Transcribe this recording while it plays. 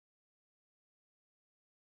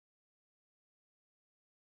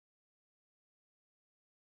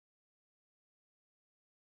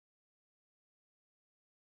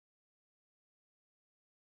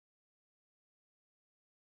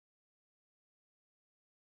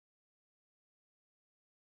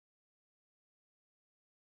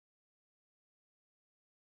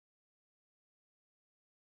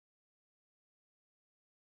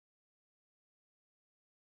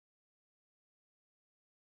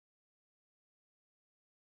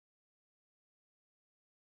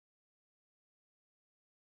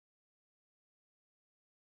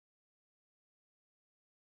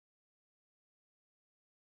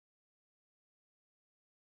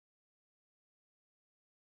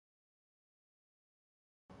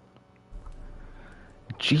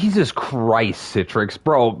Jesus Christ, Citrix,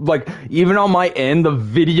 bro. Like, even on my end, the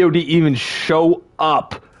video didn't even show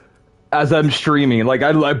up as I'm streaming. Like,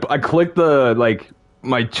 I clicked the, like,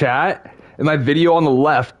 my chat, and my video on the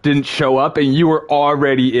left didn't show up, and you were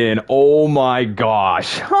already in. Oh my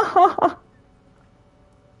gosh.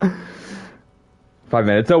 5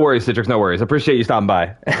 minutes. No worries, Citrix, no worries. Appreciate you stopping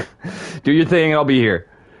by. Do your thing, and I'll be here.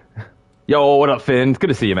 Yo, what up, Finn? It's good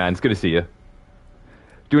to see you, man. It's good to see you.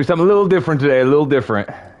 Doing something a little different today, a little different.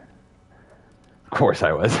 Of course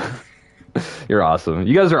I was. You're awesome.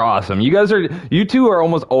 You guys are awesome. You two are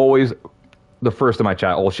almost always the first in my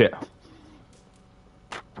chat. Oh, shit.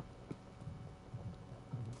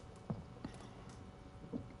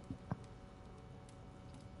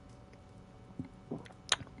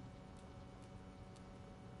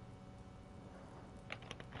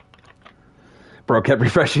 Bro kept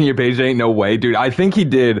refreshing your page. Ain't no way, dude. I think he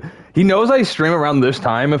did. He knows I stream around this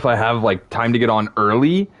time if I have like time to get on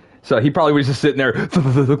early. So he probably was just sitting there.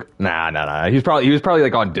 Nah. He was probably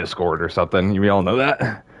like on Discord or something. You all know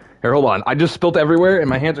that. Here, hold on. I just spilt everywhere and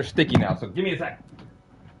my hands are sticky now. So give me a sec.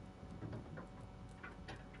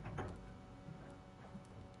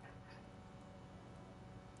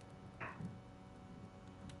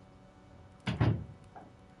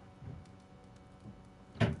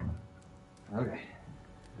 Okay.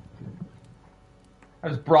 I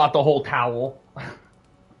just brought the whole towel. Okay,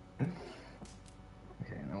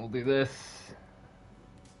 and we'll do this.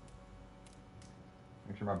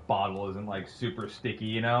 Make sure my bottle isn't like super sticky,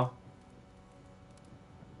 you know?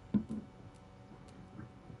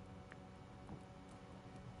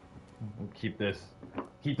 We'll keep this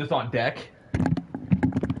on deck.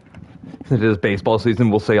 Since it is baseball season,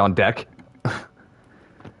 we'll say on deck. All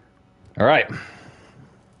right.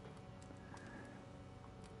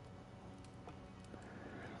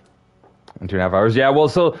 2.5 hours. Yeah, well,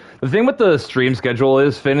 so the thing with the stream schedule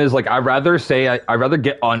is, Finn, is like, I'd rather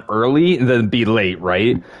get on early than be late,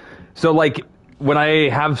 right? So, like, when I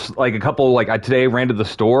have, like, a couple, like, I today ran to the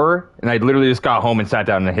store, and I literally just got home and sat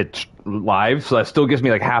down and hit live, so that still gives me,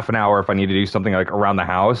 like, half an hour if I need to do something, like, around the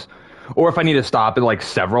house, or if I need to stop at, like,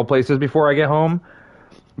 several places before I get home.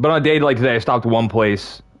 But on a day like today, I stopped one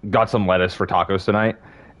place, got some lettuce for tacos tonight,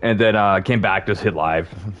 and then came back, just hit live.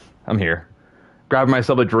 I'm here. Grabbed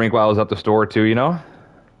myself a drink while I was at the store, too, you know?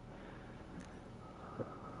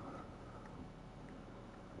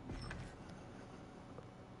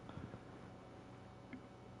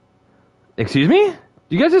 Excuse me? Do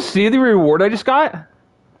you guys just see the reward I just got?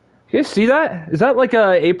 You guys see that? Is that like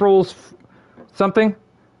April's something?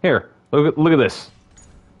 Here, look at this.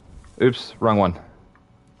 Oops, wrong one.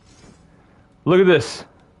 Look at this.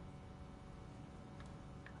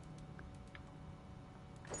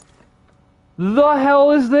 The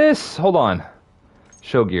hell is this? Hold on.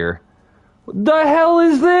 Show gear. The hell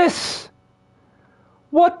is this?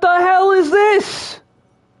 What the hell is this?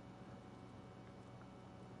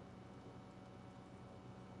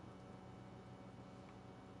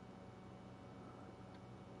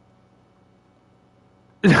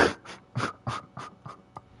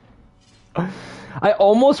 I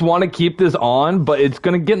almost want to keep this on, but it's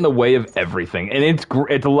gonna get in the way of everything, and it's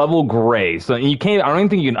a level gray, so you can't. I don't even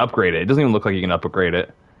think you can upgrade it. It doesn't even look like you can upgrade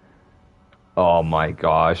it. Oh my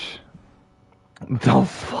gosh! The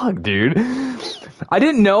fuck, dude! I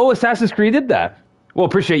didn't know Assassin's Creed did that. Well,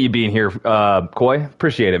 appreciate you being here, Koi.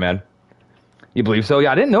 Appreciate it, man. You believe so?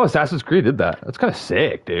 Yeah, I didn't know Assassin's Creed did that. That's kind of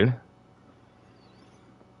sick, dude.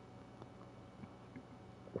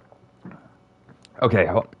 Okay.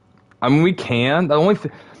 I mean, we can. The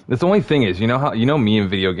only thing is, you know how me in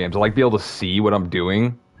video games, I like to be able to see what I'm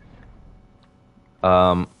doing.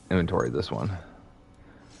 Inventory this one.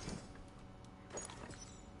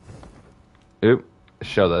 Oop,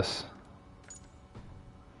 show this.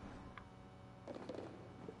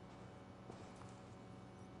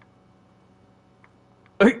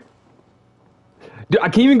 Dude, I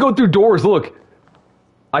can't even go through doors. Look,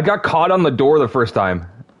 I got caught on the door the first time.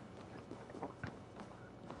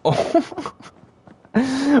 Oh.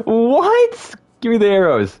 What? Give me the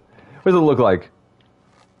arrows. What does it look like?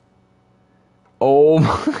 Oh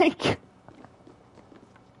my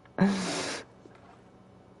god.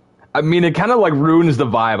 I mean, it kind of like ruins the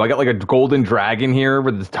vibe. I got like a golden dragon here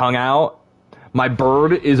with his tongue out. My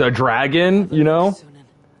bird is a dragon, you know?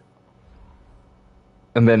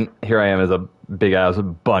 And then here I am as a big ass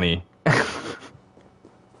bunny.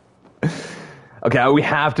 Okay, we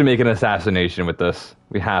have to make an assassination with this.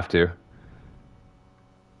 We have to.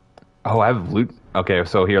 Oh, I have loot. Okay,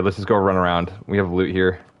 so here, let's just go run around. We have loot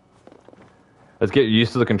here. Let's get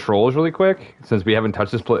used to the controls really quick, since we haven't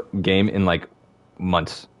touched this game in, like,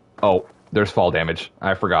 months. Oh, There's fall damage.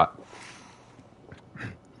 I forgot.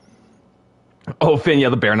 Oh, Finn, yeah,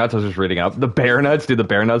 the bear nuts. I was just reading up. The bear nuts, dude. The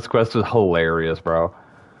bear nuts quest was hilarious, bro.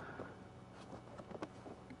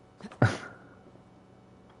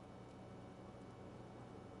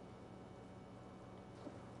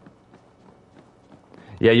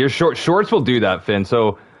 Yeah, your shorts will do that, Finn.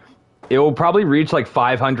 So it will probably reach like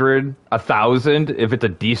 500, 1,000 if it's a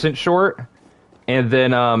decent short, and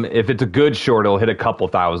then if it's a good short, it'll hit a couple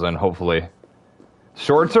thousand, hopefully.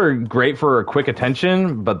 Shorts are great for quick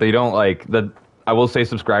attention, but they don't like the. I will say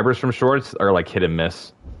subscribers from shorts are like hit and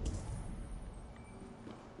miss.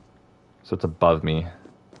 So it's above me.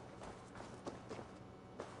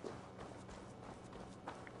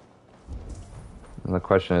 And the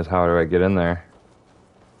question is, how do I get in there?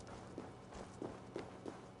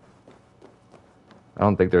 I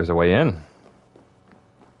don't think there's a way in.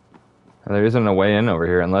 There isn't a way in over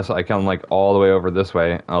here unless I come like all the way over this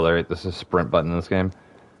way. Oh, there. This is a sprint button in this game.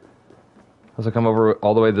 Unless I come over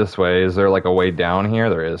all the way this way, is there like a way down here?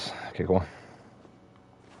 There is. Okay, cool.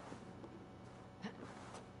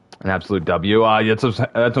 An absolute W. That's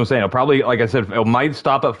what I'm saying. It'll probably, like I said, it might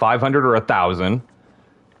stop at 500 or 1,000.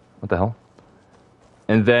 What the hell?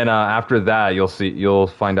 And then after that, you'll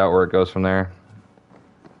find out where it goes from there.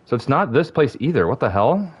 So it's not this place either. What the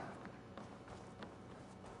hell?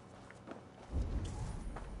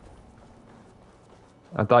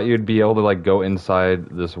 I thought you'd be able to like go inside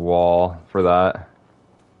this wall for that.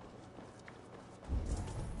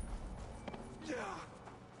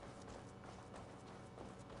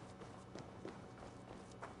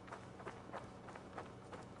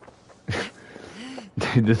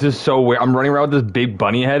 Dude, this is so weird. I'm running around with this big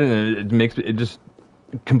bunny head and it just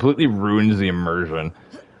completely ruins the immersion.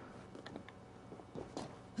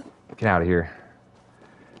 Get out of here.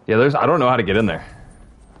 Yeah, I don't know how to get in there.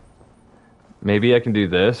 Maybe I can do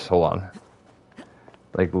this. Hold on.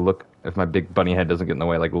 Like, look, if my big bunny head doesn't get in the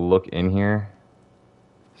way, like, look in here.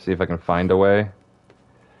 See if I can find a way.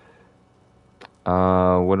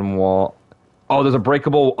 Wooden wall. Oh, there's a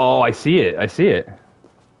breakable. Oh, I see it. I see it.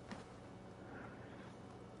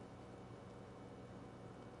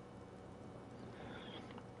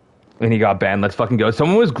 And he got banned. Let's fucking go.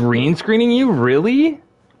 Someone was green screening you? Really?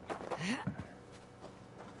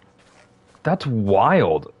 That's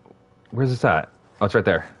wild. Where's this at? Oh, it's right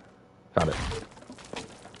there. Found it.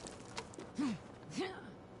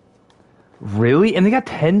 Really? And they got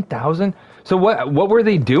 10,000? So what were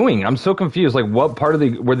they doing? I'm so confused. Like, what part of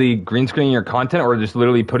were they green screening your content, or just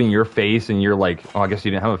literally putting your face and you're like, oh, I guess you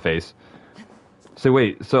didn't have a face. So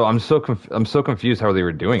wait, so I'm so confused how they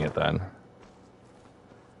were doing it then.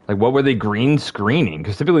 Like, what were they green screening?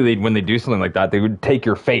 Because typically, when they do something like that, they would take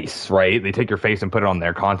your face, right? They take your face and put it on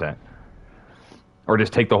their content. Or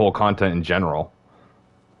just take the whole content in general.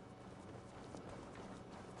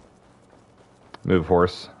 Move,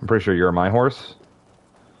 horse. I'm pretty sure you're my horse.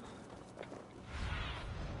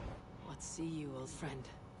 Let's see you, old friend.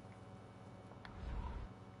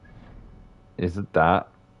 Is it that?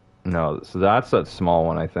 No, so that's that small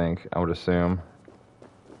one, I think. I would assume.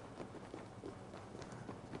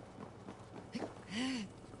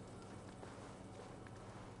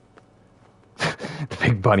 The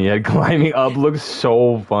big bunny head climbing up looks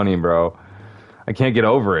so funny, bro. I can't get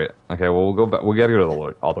over it. Okay, well, we'll go back. We gotta go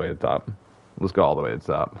to all the way to the top. Let's go all the way to the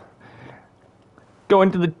top.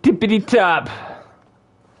 Going to the tippity top.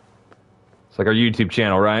 It's like our YouTube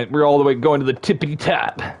channel, right? We're all the way going to the tippity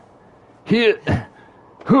top. Hit.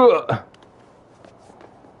 Huh.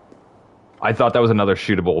 I thought that was another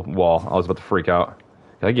shootable wall. I was about to freak out.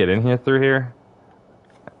 Can I get in here through here?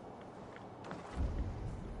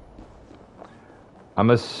 I'm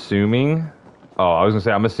assuming... Oh, I was gonna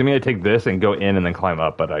say, I'm assuming I take this and go in and then climb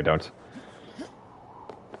up, but I don't.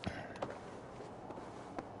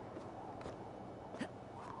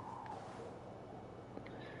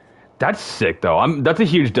 That's sick, though. That's a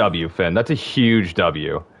huge W, Finn. That's a huge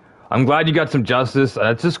W. I'm glad you got some justice.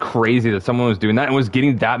 That's just crazy that someone was doing that and was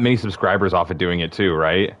getting that many subscribers off of doing it, too,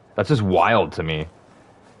 right? That's just wild to me.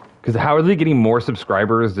 Because how are they getting more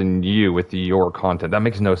subscribers than you with your content? That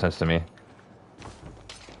makes no sense to me.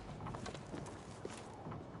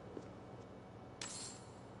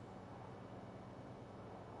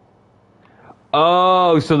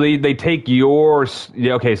 Oh, so they take your...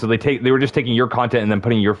 Yeah, okay, so they were just taking your content and then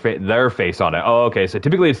putting their face on it. Oh, okay, so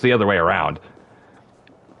typically it's the other way around.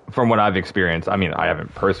 From what I've experienced. I mean, I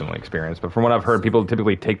haven't personally experienced, but from what I've heard, people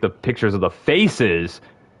typically take the pictures of the faces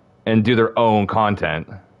and do their own content.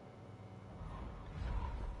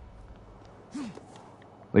 At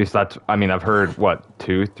least that's... I mean, I've heard, what,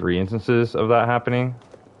 2, 3 instances of that happening?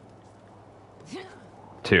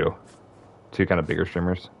 2. Two kind of bigger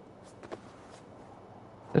streamers.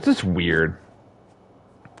 That's just weird.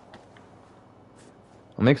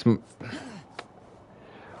 It makes...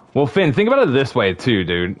 Well, Finn, think about it this way, too,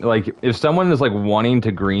 dude. Like, if someone is, like, wanting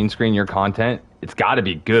to green screen your content, it's gotta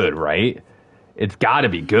be good, right? It's gotta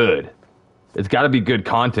be good. It's gotta be good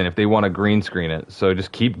content if they want to green screen it. So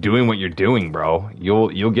just keep doing what you're doing, bro.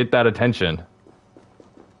 You'll get that attention.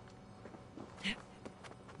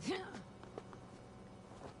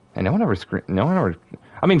 And no one ever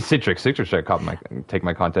I mean, Citrix should take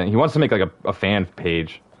my content. He wants to make, like, a fan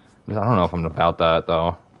page. I don't know if I'm about that,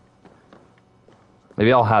 though.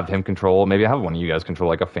 Maybe I'll have him control. Maybe I'll have one of you guys control,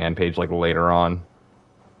 like, a fan page, like, later on.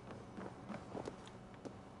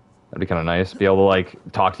 That'd be kind of nice. Be able to, like,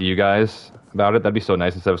 talk to you guys about it. That'd be so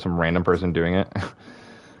nice instead of some random person doing it.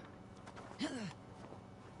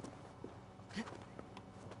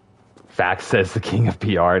 Fact says the king of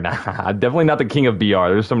PR. Nah, definitely not the king of BR.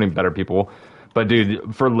 There's so many better people. But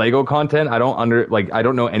dude, for Lego content, I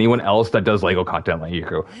don't know anyone else that does Lego content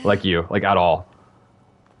like you, at all.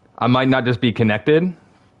 I might not just be connected.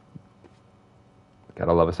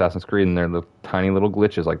 Gotta love Assassin's Creed and their little, tiny little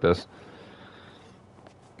glitches like this.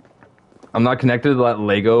 I'm not connected to that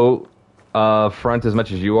Lego front as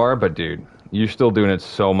much as you are, but dude, you're still doing it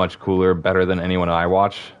so much cooler, better than anyone I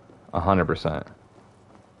watch. 100%.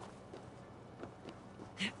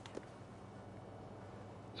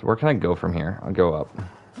 So where can I go from here? I'll go up.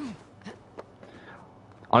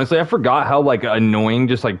 Honestly, I forgot how, like, annoying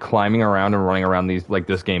just, like, climbing around and running around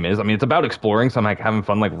this game is. I mean, it's about exploring, so I'm, like, having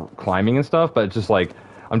fun, like, climbing and stuff, but it's just, like,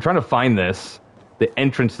 I'm trying to find the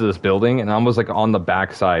entrance to this building, and I was, like, on the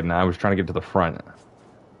back side, and I was trying to get to the front.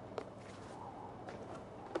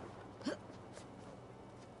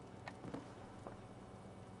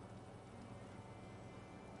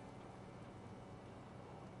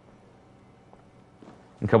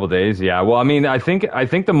 A couple days, yeah. Well, I mean, I think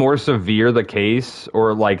the more severe the case,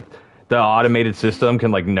 or like the automated system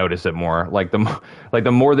can like notice it more. Like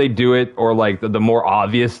the more they do it, or like the more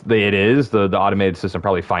obvious it is, the automated system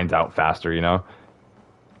probably finds out faster, you know.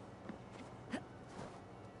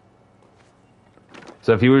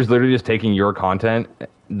 So if he was literally just taking your content,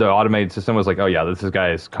 the automated system was like, oh yeah, this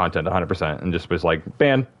guy's content 100%, and just was like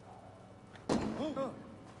ban.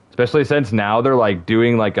 Especially since now they're like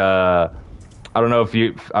doing like a. I don't know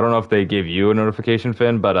if they gave you a notification,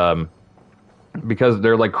 Finn, but because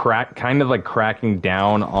they're like kind of like cracking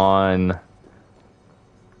down on.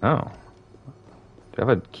 Oh, do I have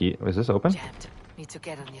a key? Is this open? Jammed. Need to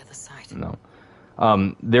get on the other side.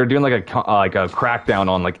 No. They're doing like a crackdown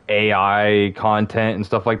on like AI content and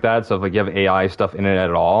stuff like that. So if like you have AI stuff in it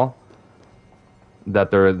at all, that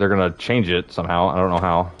they're gonna change it somehow. I don't know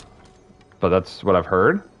how, but that's what I've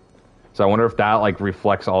heard. So I wonder if that like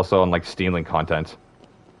reflects also on like stealing content,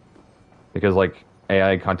 because like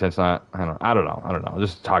AI content's not. I don't know. I'm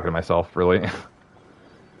just talking to myself, really.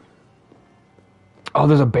 Oh,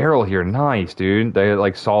 there's a barrel here. Nice, dude. That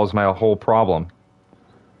like solves my whole problem.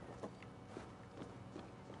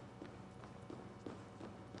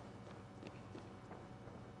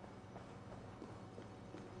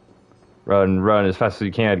 Run as fast as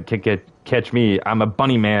you can. Catch me. I'm a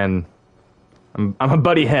bunny man. I'm a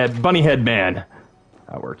bunny head man.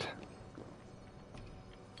 That worked.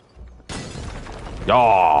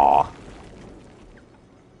 Yaw.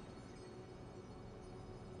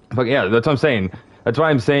 But yeah, that's what I'm saying. That's why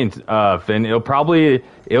I'm saying, Finn.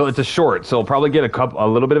 It's a short, so it'll probably get a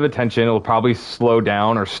little bit of attention. It'll probably slow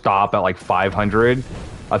down or stop at like 500,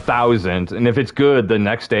 1,000, and if it's good, the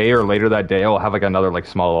next day or later that day, I'll have like another like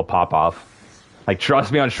small little pop off. Like,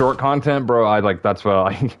 trust me on short content, bro. That's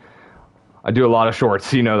what I do a lot of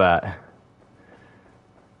shorts. You know that.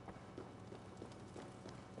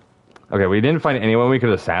 Okay, we didn't find anyone we could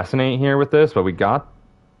assassinate here with this, but we got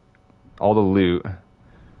all the loot.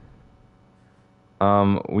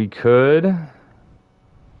 We could...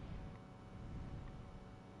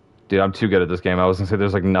 Dude, I'm too good at this game. I was gonna say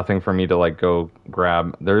there's like nothing for me to like go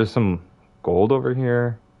grab. There's some gold over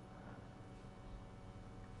here.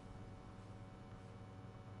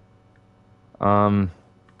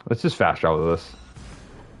 Let's just fast travel this.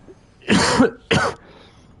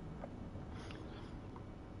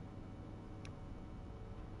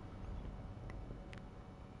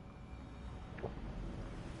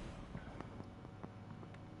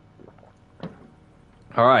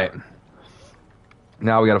 All right.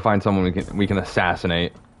 Now we got to find someone we can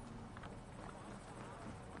assassinate.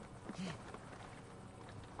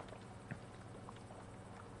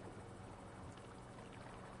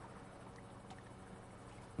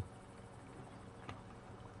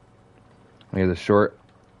 Here's a short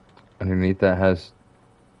underneath that has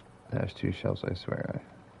There's 2 shells, I swear.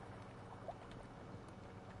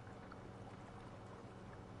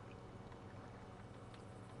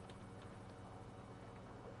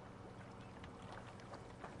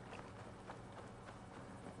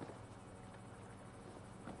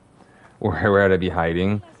 Where would I be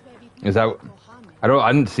hiding? Is that... I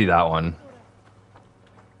didn't see that one.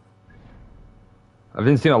 I've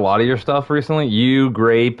been seeing a lot of your stuff recently. You,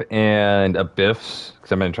 Grape, and Biff's.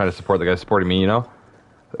 Because I've been trying to support the guys supporting me, you know?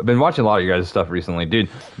 I've been watching a lot of your guys' stuff recently. Dude,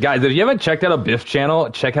 guys, if you haven't checked out a Biff channel,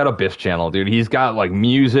 check out a Biff channel, dude. He's got, like,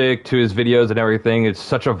 music to his videos and everything. It's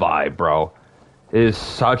such a vibe, bro. It is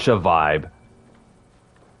such a vibe.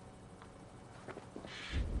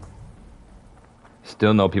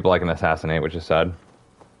 Still no people I can assassinate, which is sad.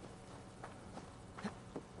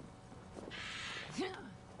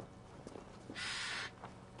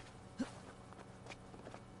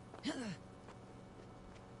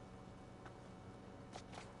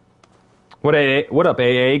 What up,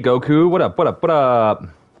 AA? Goku? What up, what up, what up?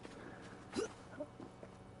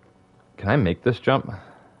 Can I make this jump?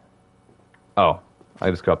 Oh, I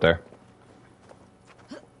just go up there.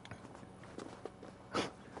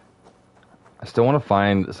 I still want to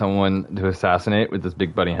find someone to assassinate with this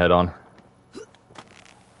big bunny head on.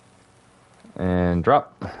 And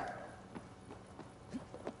drop.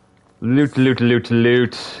 Loot, loot, loot,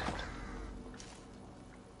 loot.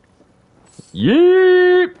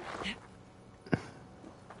 Yeep!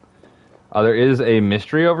 There is a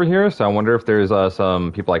mystery over here, so I wonder if there's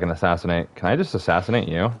some people I can assassinate. Can I just assassinate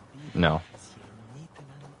you? No.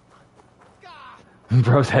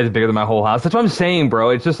 Bro's head is bigger than my whole house. That's what I'm saying,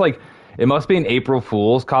 bro. It's just like, it must be an April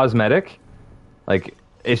Fool's cosmetic. Like,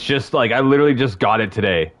 it's just like, I literally just got it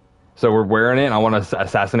today. So we're wearing it, and I want to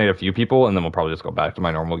assassinate a few people, and then we'll probably just go back to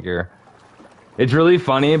my normal gear. It's really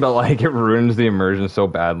funny, but like, it ruins the immersion so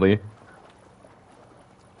badly.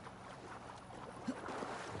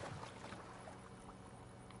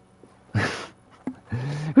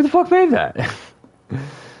 Who the fuck made that?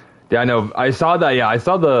 Yeah, I know. I saw that. Yeah, I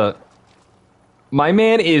saw the... My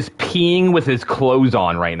man is peeing with his clothes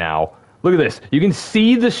on right now. Look at this. You can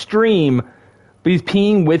see the stream, but he's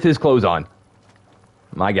peeing with his clothes on.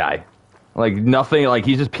 My guy. Like, nothing. Like,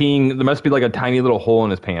 he's just peeing. There must be, like, a tiny little hole in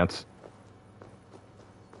his pants.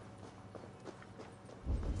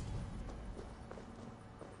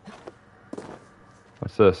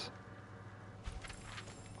 What's this?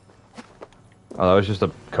 Oh, that was just a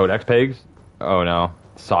codex page? Oh, no.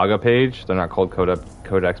 Saga page? They're not called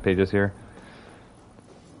codex pages here.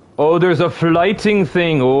 Oh, there's a flighting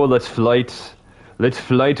thing. Oh, let's flight. Let's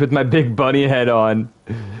flight with my big bunny head on.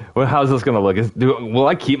 Well, how's this gonna look? Will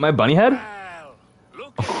I keep my bunny head? Well,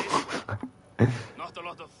 look at this. Not a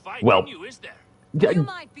lot of fighting in you, is there? You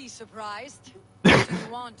might be surprised. What do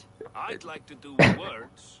you want? I'd like to do with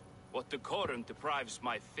words what the Koran deprives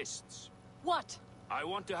my fists. What? I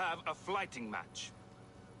want to have a flighting match.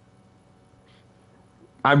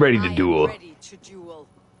 I'm ready to duel. I'm ready to duel.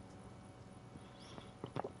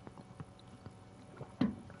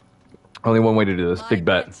 Only one way to do this. My Big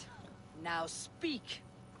bet. Now speak.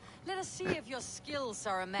 Let us see if your skills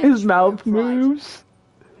are a match. His for mouth your pride. moves.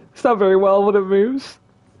 It's not very well when it moves.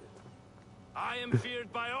 I am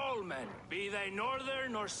feared by all men, be they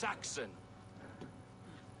northern or Saxon.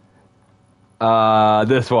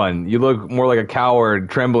 This one. You look more like a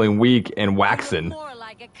coward, trembling, weak, and waxen. You look more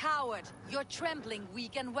like a coward. You're trembling,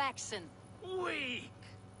 weak, and waxen. Weak.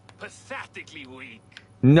 Pathetically weak.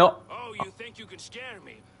 No. Oh, you think you can scare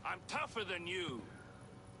me? I'm tougher than you.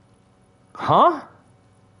 Huh?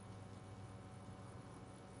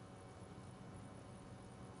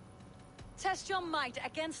 Test your might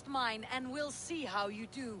against mine, and we'll see how you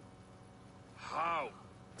do. How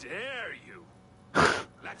dare you?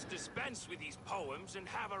 Let's dispense with these poems and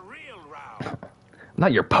have a real row.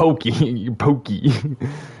 Not your pokey. You're pokey.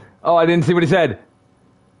 Oh, I didn't see what he said.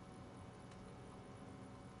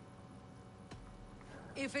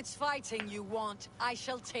 If it's fighting you want, I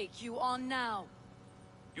shall take you on now.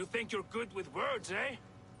 You think you're good with words, eh?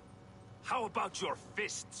 How about your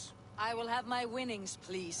fists? I will have my winnings,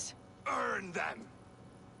 please. Earn them.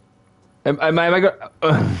 Am I going?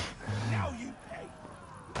 Now you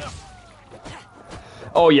pay.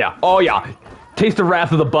 Oh yeah. Oh yeah. Taste the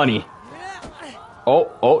wrath of the bunny.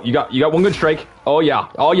 Oh, you got one good strike. Oh yeah,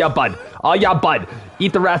 bud. Oh yeah, bud.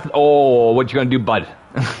 Eat the wrath. Oh, what you gonna do, bud?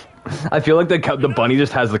 I feel like the bunny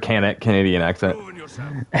just has the Canadian accent. Proven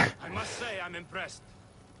yourself. I must say I'm impressed.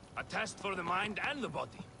 A test for the mind and the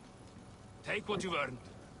body. Take what you've earned.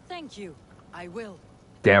 Thank you. I will.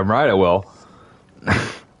 Damn right I will.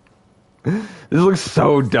 This looks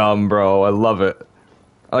so dumb, bro. I love it.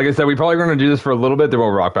 Like I said, we probably going to do this for a little bit, then we'll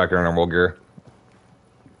rock back in our normal gear.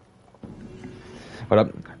 What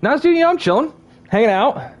up? Nice, dude. You know, I'm chilling, hanging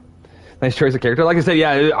out. Nice choice of character. Like I said,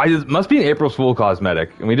 yeah, it must be an April Fool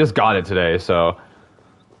cosmetic, and we just got it today, so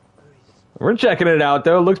we're checking it out.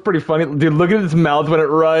 Though it looks pretty funny, dude. Look at its mouth when it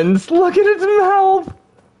runs. Look at its mouth.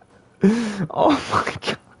 Oh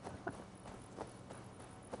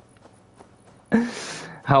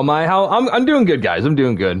my god. I'm doing good, guys. I'm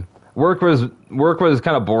doing good. Work was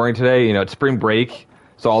kind of boring today. You know, it's spring break,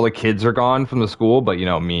 so all the kids are gone from the school. But you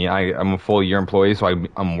know me, I'm a full year employee, so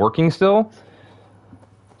I'm working still.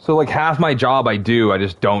 So like half my job I do, I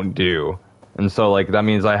just don't do, and so like that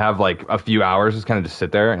means I have like a few hours just kind of just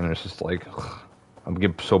sit there, and it's just like I'm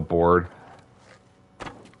getting so bored.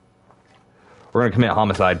 We're gonna commit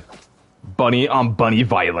homicide, bunny on bunny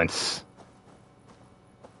violence.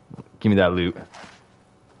 Give me that loot.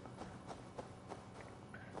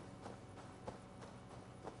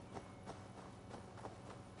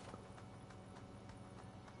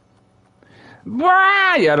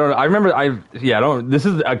 Yeah, I don't know. I remember. I don't. This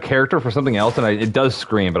is a character for something else, and it does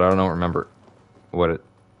scream, but I don't remember what it.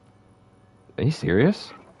 Are you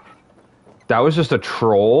serious? That was just a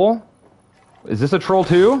troll. Is this a troll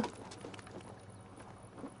too?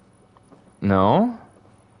 No.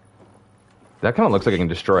 That kind of looks like I can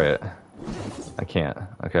destroy it. I can't.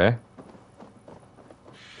 Okay.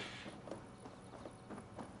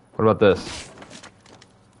 What about this?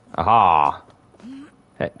 Aha.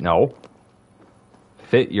 Hey, no.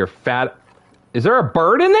 Fit your fat... Is there a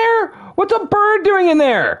bird in there? What's a bird doing in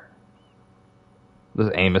there?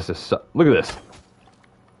 This Amos is so... Look at this.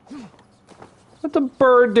 What's a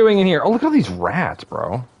bird doing in here? Oh, look at all these rats,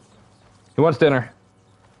 bro. Who wants dinner?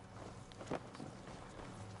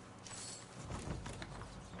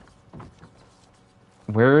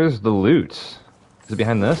 Where's the loot? Is it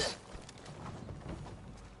behind this?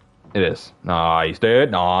 It is. Nice,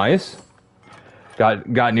 dude. Nice.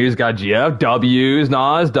 Got news, got GF. W's,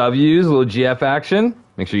 Nas, W's, a little GF action.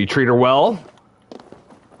 Make sure you treat her well.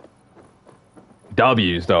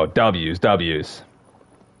 W's, though. W's.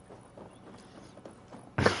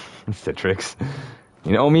 Citrix.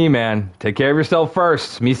 You know me, man. Take care of yourself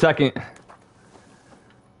first. Me second.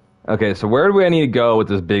 Okay, so where do I need to go with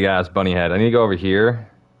this big-ass bunny head? I need to go over here.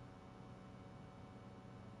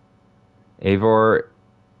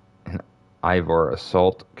 Ivor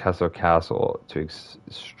assault Castle to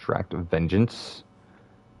extract vengeance.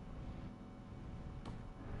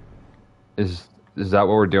 Is that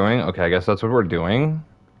what we're doing? Okay, I guess that's what we're doing.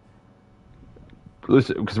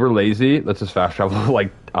 Because we're lazy, let's just fast travel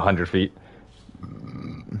like 100 feet.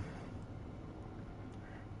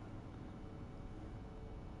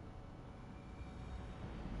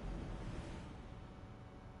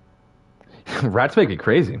 Rats make it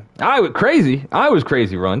crazy. I was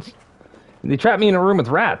crazy once. They trapped me in a room with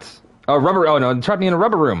rats. Oh, no, they trapped me in a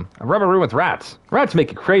rubber room. A rubber room with rats. Rats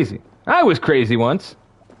make it crazy. I was crazy once.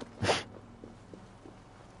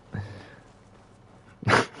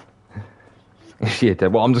 Shit.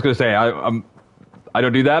 Well, I'm just gonna say I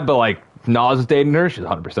don't do that, but like Nas is dating her. She's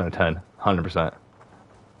 100% a 10. 100%.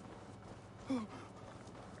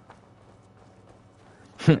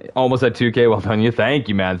 Almost at 2K. Well done, you. Thank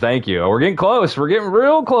you, man. Thank you. We're getting close. We're getting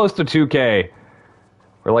real close to 2K.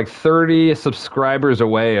 We're like 30 subscribers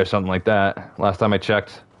away or something like that. Last time I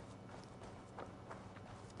checked.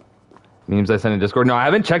 Memes I sent in Discord. No, I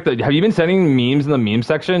haven't checked. Have you been sending memes in the meme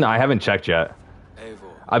section? I haven't checked yet.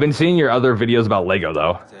 I've been seeing your other videos about Lego,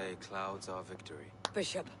 though. Day clouds our victory.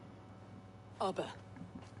 Bishop. Abba.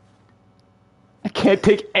 I can't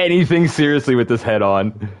take anything seriously with this head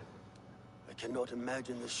on. I cannot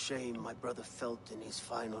imagine the shame my brother felt in his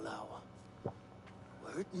final hour.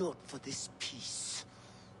 Were it not for this peace.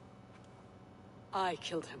 I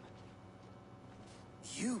killed him.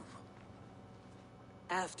 You?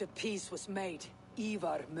 After peace was made,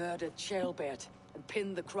 Ivar murdered Chaelbert and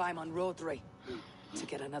pinned the crime on Rodri to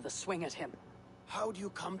get another swing at him. How do you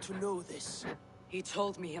come to know this? He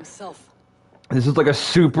told me himself. This is like a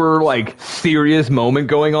super like serious moment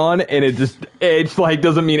going on, and it's like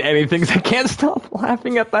doesn't mean anything. So I can't stop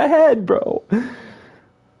laughing at the head, bro.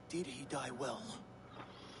 Did he die well?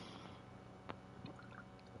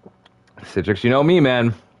 Citrix, you know me,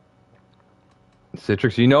 man.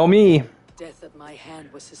 Citrix, you know me. Death at my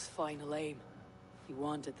hand was his final aim. He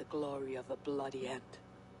wanted the glory of a bloody end.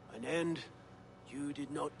 An end you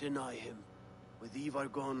did not deny him. With Ivar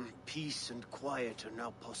gone, peace and quiet are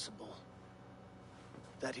now possible.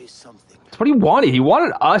 That is something. That's what he wanted. He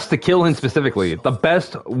wanted us to kill him specifically. The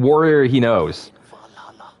best warrior he knows.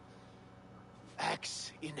 Valhalla.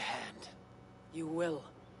 Axe in hand. You will.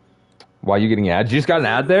 Why are you getting ads? You just got an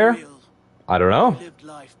ad there? I don't know. He lived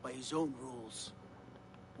life by his own rules.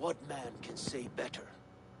 What man can say better?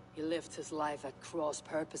 He lived his life at cross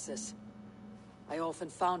purposes. I often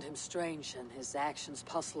found him strange and his actions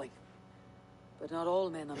puzzling. But not all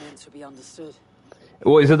men are meant to be understood.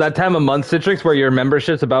 Well, is it that time of month, Citrix, where your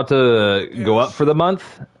membership's about to go up for the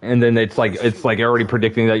month, and then it's like already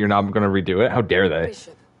predicting that you're not going to redo it? How dare they?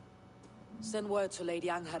 Bishop, send word to Lady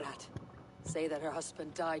Angharad. Say that her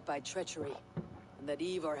husband died by treachery, and that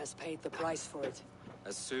Ivar has paid the price for it.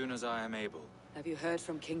 As soon as I am able. Have you heard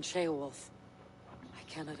from King Ceolwulf? I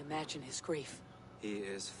cannot imagine his grief. He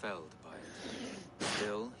is felled by it.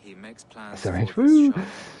 Still, he makes plans That's for right. his Woo. child.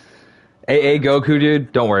 AA Goku,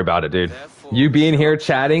 dude. Don't worry about it, dude. You being here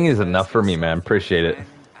chatting is enough for me, man. Appreciate it.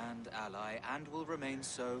 And ally, and will remain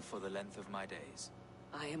so for the length of my days.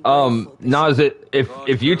 I am grateful, Now is Bishop. it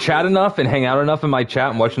if you chat enough and hang out enough in my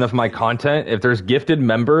chat and watch enough of my content, if there's gifted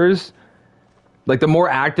members, like the more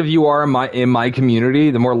active you are in my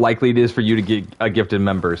community, the more likely it is for you to get a gifted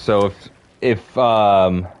member. So if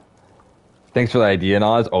thanks for the idea,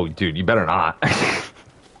 Naz. Oh, dude, you better not.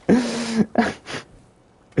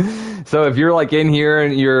 So if you're like in here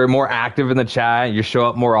and you're more active in the chat, you show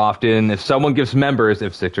up more often. If someone gives members,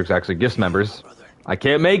 if Citrix actually gives members, I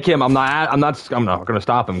can't make him. I'm not going to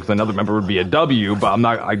stop him because another member would be a W. But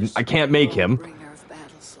I can't make him. Bringer of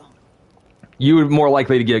battle song. You would more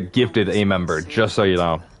likely to get gifted a member, just so you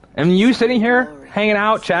know. And you sitting here hanging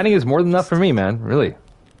out, chatting is more than enough for me, man. Really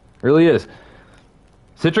is.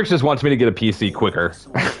 Citrix just wants me to get a PC quicker.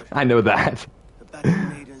 I know that. The battle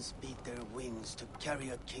maidens beat their wings to carry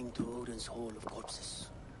a king to Odin's Hall of Corpses.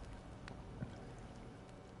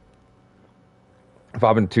 If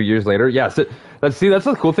I've been 2 years later, yes. That's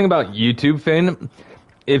the cool thing about YouTube, Finn.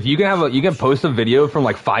 If you can you can post a video from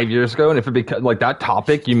like 5 years ago, and if it becomes like that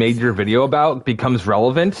topic you made your video about becomes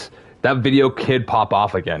relevant, that video could pop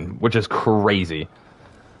off again, which is crazy.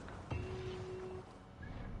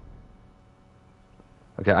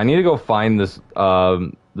 Okay, I need to go find this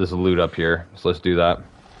this loot up here. So let's do that.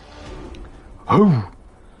 Oh.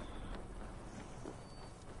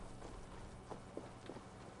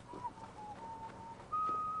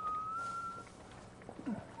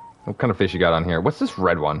 What kind of fish you got on here? What's this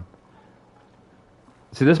red one?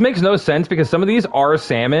 See, this makes no sense because some of these are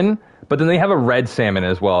salmon, but then they have a red salmon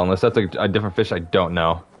as well, unless that's a different fish I don't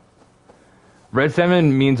know. Red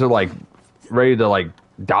salmon means they're like ready to like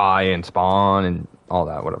die and spawn and all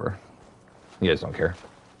that, whatever. You guys don't care.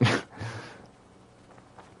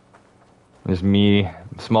 Just me,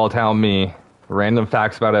 small town me, random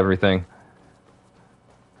facts about everything.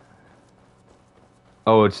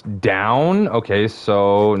 Oh, it's down? Okay,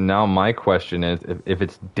 so now my question is, if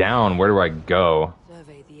it's down, where do I go?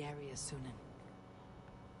 Survey the area, Sunan.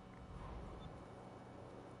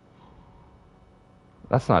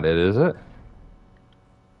 That's not it, is it?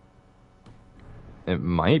 It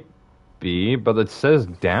might be, but it says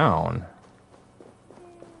down.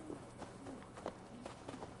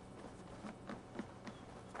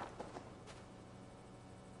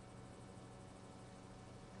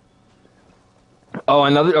 Oh,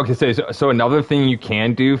 so another thing you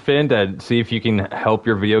can do, Finn, to see if you can help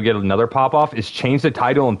your video get another pop-off is change the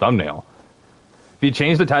title and thumbnail. If you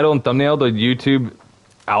change the title and thumbnail, the YouTube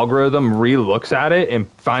algorithm re-looks at it and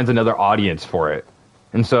finds another audience for it.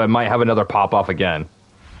 And so it might have another pop-off again.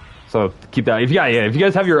 So keep that. If you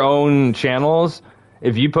guys have your own channels,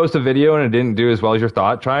 if you post a video and it didn't do as well as you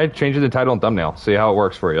thought, try changing the title and thumbnail. See how it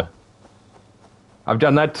works for you. I've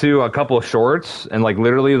done that to a couple of shorts, and like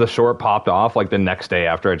literally the short popped off like the next day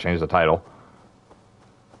after I changed the title.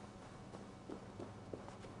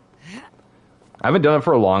 I haven't done it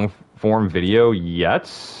for a long form video yet.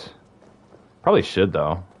 Probably should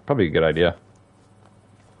though. Probably a good idea.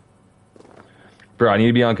 Bro, I need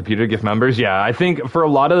to be on computer to gift members. Yeah, I think for a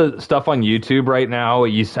lot of stuff on YouTube right now,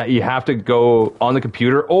 you have to go on the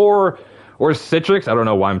computer or Citrix. I don't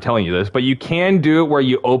know why I'm telling you this, but you can do it where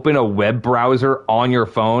you open a web browser on your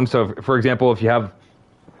phone. So, for example, if you have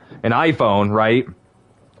an iPhone, right,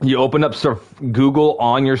 you open up Google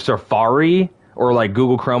on your Safari or like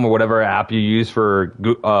Google Chrome or whatever app you use for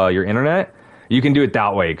your internet. You can do it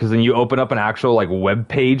that way because then you open up an actual like web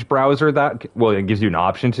page browser it gives you an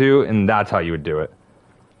option to, and that's how you would do it.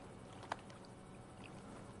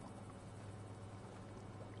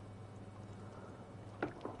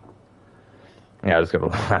 Yeah, I just got a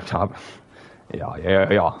laptop.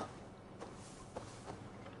 Yeah.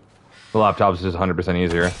 The laptop is just 100%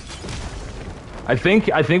 easier. I think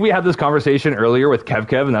we had this conversation earlier with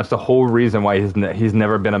Kev, and that's the whole reason why he's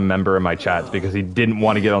never been a member in my chats, because he didn't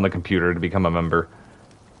want to get on the computer to become a member.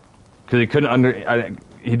 Because he couldn't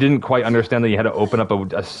he didn't quite understand that you had to open up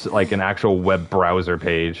like an actual web browser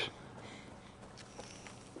page.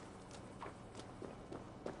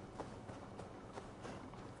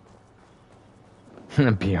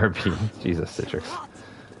 BRB. Jesus, Citrix.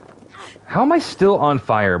 How am I still on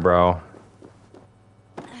fire, bro?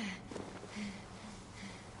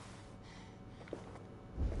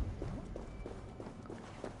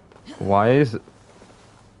 Why is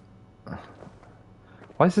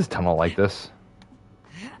this tunnel like this?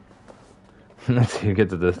 Let's see who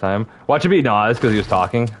gets it this time. Watch it be Nas because he was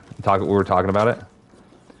talking. We were talking about it.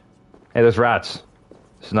 Hey, there's rats.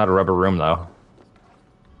 This is not a rubber room though.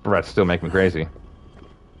 Rats still make me crazy.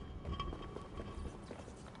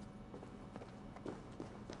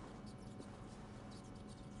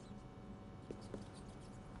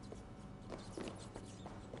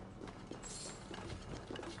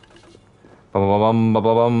 Bum, bum, bum,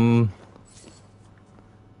 bum, bum.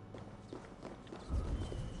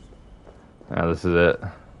 Ah, this is it.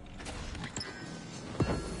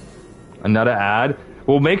 Another ad.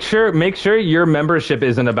 Well, make sure your membership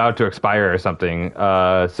isn't about to expire or something,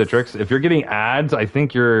 Citrix. If you're getting ads, I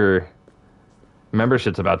think your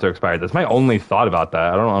membership's about to expire. That's my only thought about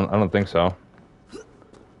that. I don't think so.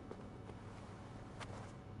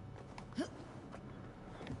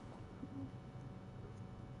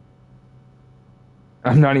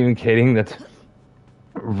 I'm not even kidding. That's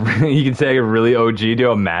you can say a really OG to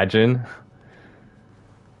imagine.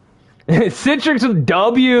 Citrix with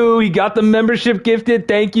W. He got the membership gifted.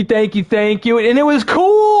 Thank you, thank you, thank you. And it was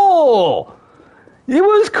cool. It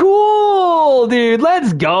was cool, dude.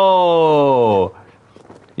 Let's go.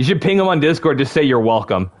 You should ping him on Discord. Just say you're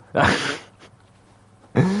welcome. That's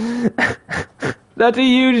a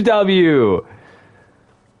huge W.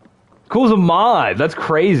 Cool's a mod. That's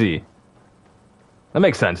crazy. That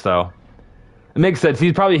makes sense, though. It makes sense.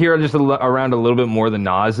 He's probably here just around a little bit more than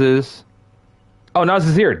Nas is. Oh, Nas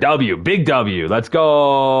is here. W. Big W. Let's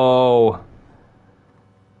go.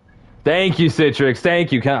 Thank you, Citrix.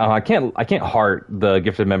 Thank you. I can't heart the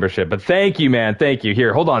gifted membership, but thank you, man. Thank you.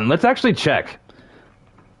 Here, hold on. Let's actually check.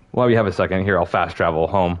 While we have a second here, I'll fast travel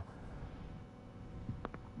home.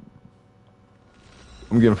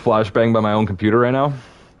 I'm getting flashbanged by my own computer right now.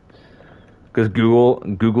 Because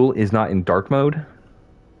Google is not in dark mode.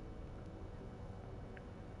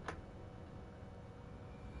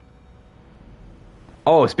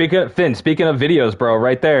 Oh, speaking of videos, bro,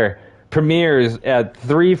 right there. Premieres at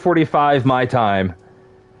 3:45 my time.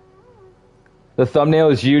 The thumbnail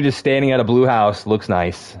is you just standing at a blue house. Looks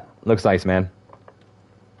nice. Looks nice, man.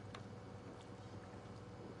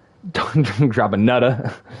 Don't drop a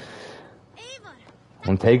nutta.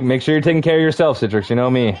 And make sure you're taking care of yourself, Citrix. You know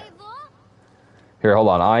me. Here, hold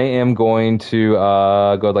on. I am going to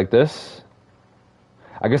go like this.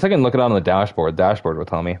 I guess I can look it on the dashboard. The dashboard will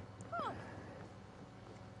tell me.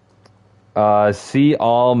 See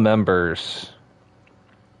all members.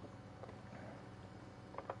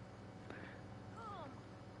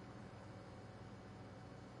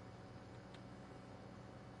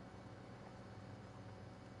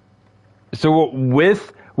 So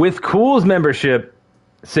with Cool's membership,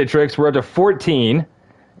 Citrix, we're up to 14.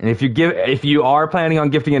 And if you are planning on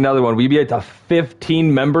gifting another one, we'd be at to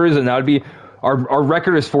 15 members, and that would be our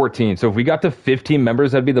record is 14. So if we got to 15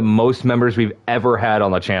 members, that'd be the most members we've ever had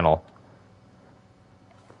on the channel.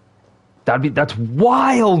 That's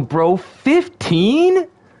wild, bro. 15?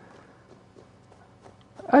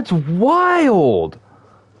 That's wild.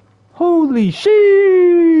 Holy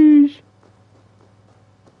sheesh.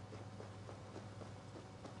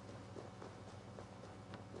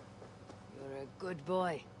 You're a good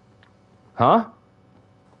boy. Huh?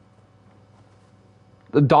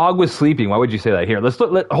 The dog was sleeping. Why would you say that? Here,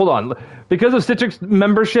 hold on. Because of Citrix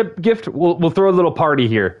membership gift, we'll throw a little party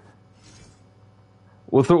here.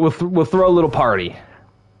 We'll throw a little party.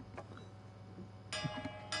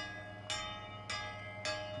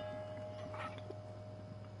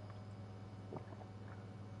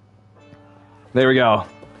 There we go.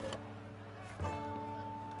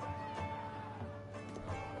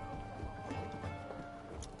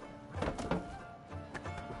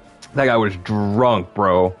 That guy was drunk,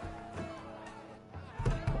 bro.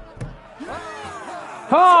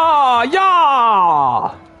 Ah,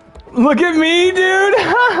 yeah! Look at me, dude!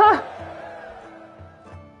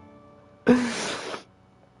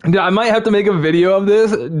 Dude, I might have to make a video of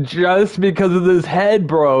this just because of this head,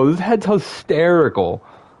 bro. This head's hysterical.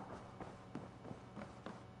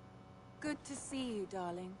 Good to see you,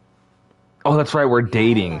 darling. Oh, that's right, we're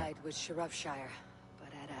dating. Allied with Shropshire,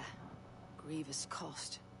 but at a grievous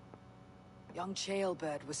cost. Young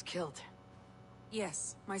Chaelbird was killed.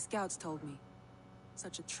 Yes, my scouts told me.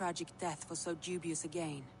 Such a tragic death for so dubious a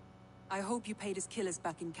gain. I hope you paid his killers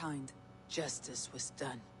back in kind. Justice was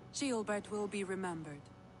done. Gilbert will be remembered.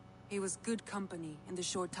 He was good company in the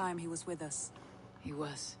short time he was with us. He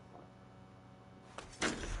was.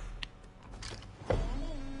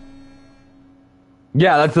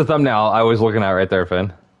 Yeah, that's the thumbnail I was looking at right there,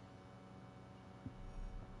 Finn.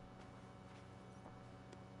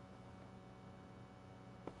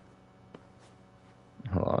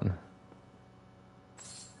 Hold on.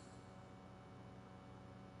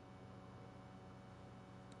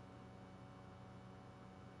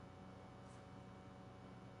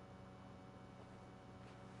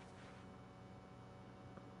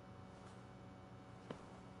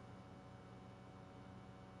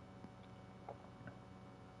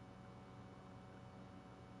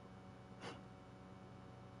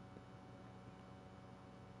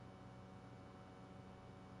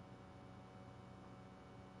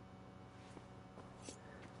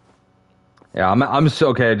 Yeah, I'm so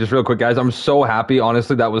okay. Just real quick, guys. I'm so happy.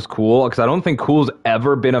 Honestly, that was cool because I don't think Cool's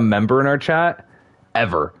ever been a member in our chat,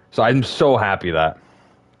 ever. So I'm so happy that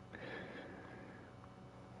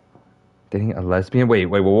dating a lesbian. Wait,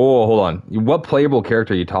 whoa, hold on. What playable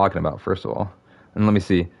character are you talking about? First of all, and let me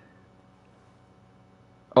see.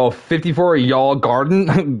 Oh, 54 y'all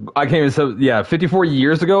garden. I can't even say. Yeah, 54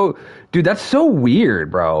 years ago, dude. That's so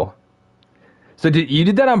weird, bro. So you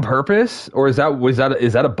did that on purpose, or is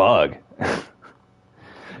that a bug?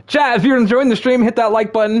 Chat, if you're enjoying the stream, hit that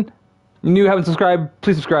like button. You haven't subscribed,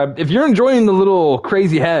 please subscribe. If you're enjoying the little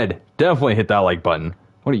crazy head, definitely hit that like button.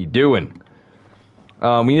 What are you doing?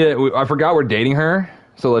 I forgot we're dating her,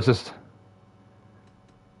 so let's just.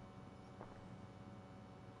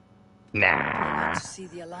 Nah. See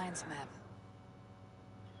the Alliance map.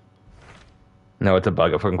 No, it's a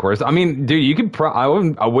bug, of fucking course. I mean, dude, you could. I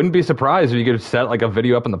wouldn't be surprised if you could set like a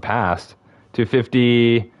video up in the past.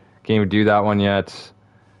 250. Can't even do that one yet.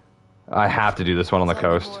 I have to do this one on the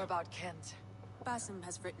coast.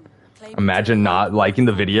 Imagine not liking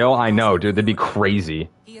the video. I know, dude. That'd be crazy.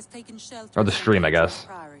 Or the stream, I guess.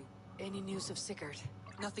 Any news of Sigurd?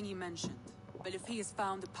 Nothing he mentioned. But if he has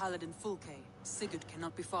found the paladin Fulke, Sigurd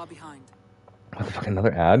cannot be far behind. What the fuck,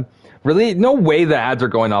 another ad? Really? No way the ads are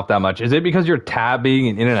going off that much. Is it because you're tabbing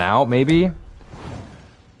in and out, maybe?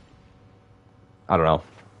 I don't know.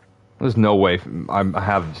 There's no way I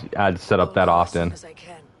have ads set up that often. As I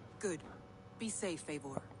can. Good. Be safe,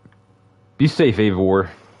 Eivor. Be safe, Eivor.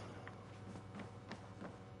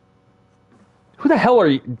 Who the hell are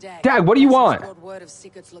you? Dag, what do you want? Brought word of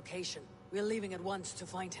Sigurd's location. We're leaving at once to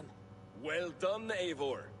find him. Well done,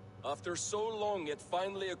 Eivor. After so long, it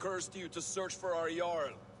finally occurs to you to search for our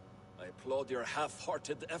Jarl. I applaud your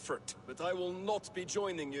half-hearted effort, but I will not be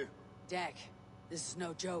joining you. Dag, this is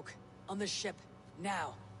no joke. On the ship,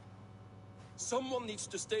 now. Someone needs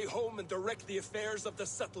to stay home and direct the affairs of the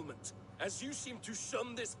settlement. As you seem to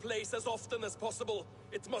shun this place as often as possible,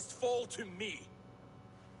 it must fall to me.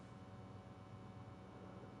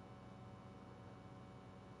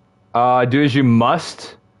 Do as you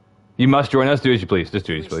must. You must join us. Do as you please. Just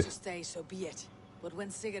do as you please. To stay, so be it. But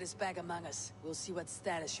when Sigurd is back among us, we'll see what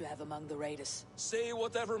status you have among the raiders. Say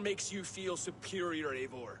whatever makes you feel superior,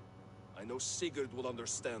 Eivor. I know Sigurd will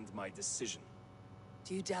understand my decision.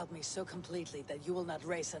 Do you doubt me so completely that you will not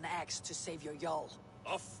raise an axe to save your Jarl?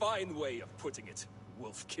 A fine way of putting it,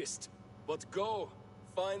 wolf-kissed. But go,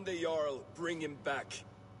 find the Jarl, bring him back.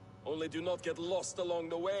 Only do not get lost along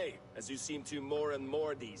the way, as you seem to more and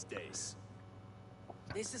more these days.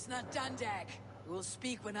 This is not done, Dag. We'll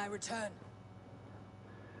speak when I return.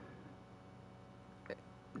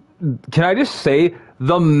 Can I just say,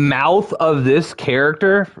 the mouth of this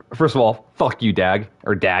character, first of all, fuck you, Dag,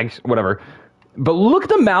 or Dags, whatever. But look at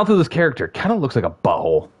the mouth of this character. Kind of looks like a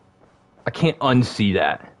butthole. I can't unsee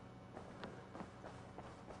that.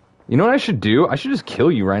 You know what I should do? I should just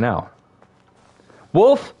kill you right now.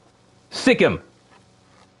 Wolf, sick him.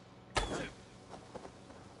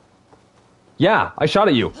 Yeah, I shot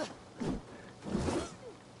at you.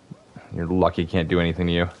 You're lucky I can't do anything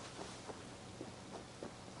to you.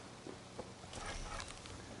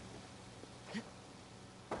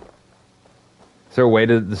 Is there a way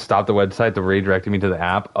to stop the website to redirecting me to the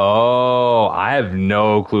app? Oh, I have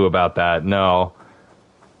no clue about that. No.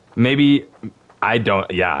 Maybe I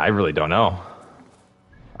don't. Yeah, I really don't know.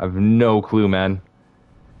 I have no clue, man.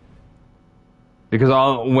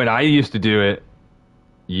 Because when I used to do it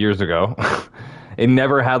years ago, it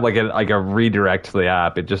never had like a redirect to the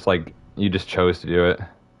app. It just like you just chose to do it.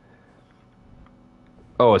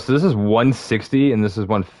 Oh, so this is 160 and this is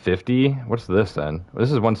 150. What's this then? This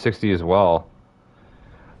is 160 as well.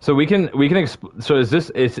 So we can so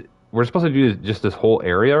is we're supposed to do just this whole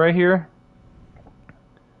area right here.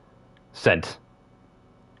 Sent.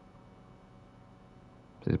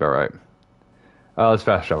 Seems about right. Let's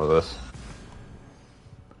fast travel this.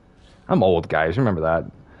 I'm old, guys. Remember that.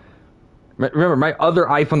 Remember, my other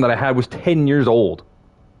iPhone that I had was 10 years old.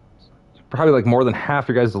 It's probably like more than half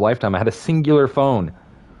your guys' lifetime. I had a singular phone.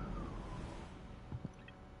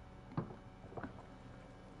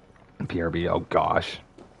 PRB, oh gosh.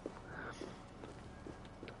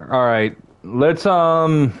 Alright, let's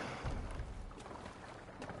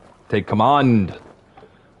take command.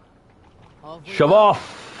 Shove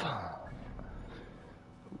off.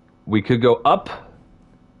 We could go up.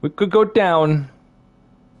 We could go down.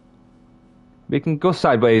 We can go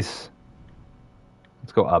sideways.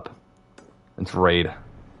 Let's go up. Let's raid.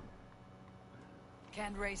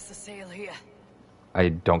 Can't raise the sail here. I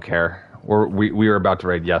don't care. We are about to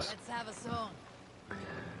raid, yes. Let's have a song.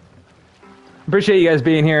 Appreciate you guys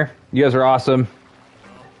being here. You guys are awesome.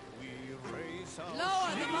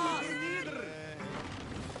 Lower the mast.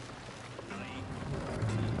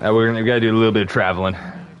 We gotta do a little bit of traveling.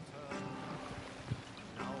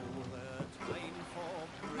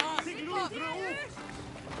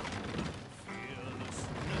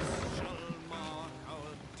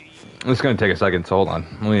 It's gonna take a second, so hold on.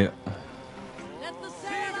 Let me... Let the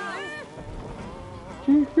sail out.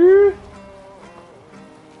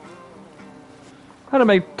 How to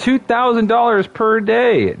make $2,000 per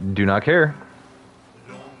day? Do not care.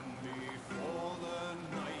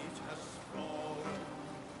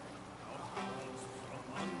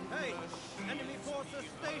 Hey, enemy forces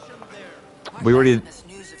stationed there. We already... There's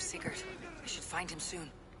news of Sigurd. I should find him soon.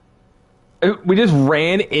 We just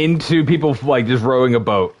ran into people, like, just rowing a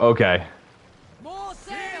boat. Okay. More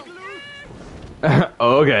sail.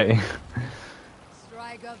 Okay.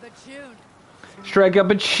 Strike up a tune. Strike up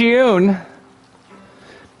a tune.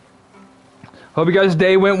 Hope you guys'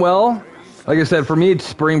 day went well. Like I said, for me, it's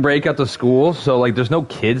spring break at the school, so, like, there's no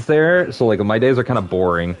kids there, so, like, my days are kind of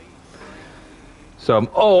boring. So,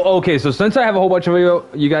 oh, okay, so since I have a whole bunch of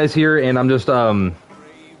you guys here, and I'm just kind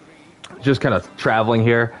of traveling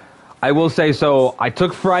here, I will say, so, I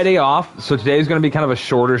took Friday off, so today's going to be kind of a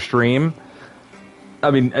shorter stream. I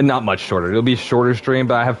mean, not much shorter, it'll be a shorter stream,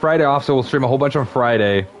 but I have Friday off, so we'll stream a whole bunch on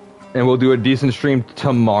Friday, and we'll do a decent stream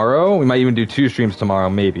tomorrow. We might even do 2 streams tomorrow,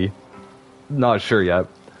 maybe. Not sure yet.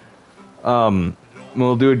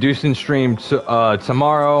 We'll do a decent stream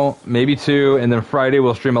tomorrow, maybe 2, and then Friday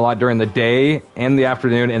we'll stream a lot during the day and the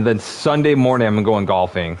afternoon, and then Sunday morning I'm going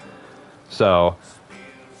golfing. So,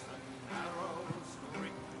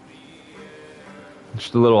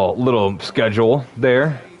 just a little schedule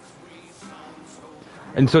there.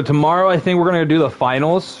 And so tomorrow I think we're gonna do the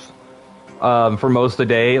finals for most of the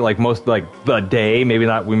day, like the day. Maybe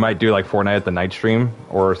not. We might do like Fortnite at the night stream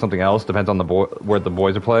or something else. Depends on where the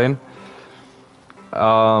boys are playing.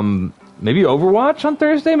 Maybe Overwatch on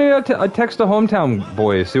Thursday. Maybe I text the hometown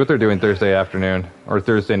boys, see what they're doing Thursday afternoon or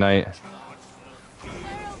Thursday night. I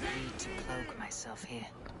need to cloak myself here.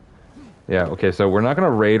 Yeah. Okay. So we're not gonna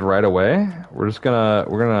raid right away. We're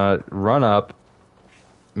gonna run up,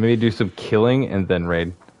 maybe do some killing and then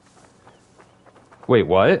raid. Wait,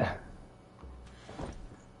 what?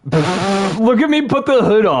 Look at me put the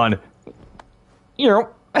hood on. You know.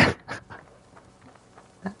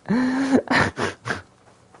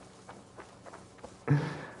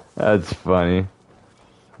 That's funny.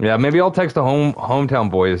 Yeah, maybe I'll text the hometown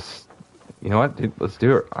boys. You know what, dude? Let's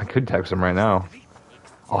do it. I could text them right now.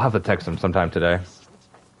 I'll have to text them sometime today.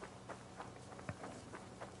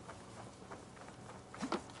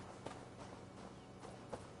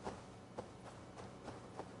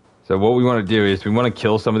 So what we want to do is we want to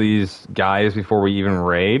kill some of these guys before we even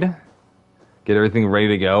raid. Get everything ready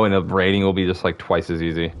to go, and the raiding will be just like twice as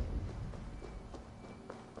easy.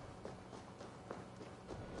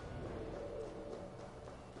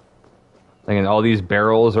 And all these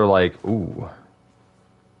barrels are like, ooh.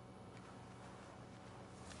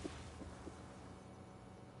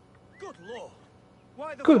 Good lord.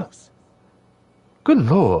 Why the Good. fuss? Good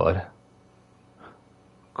lord.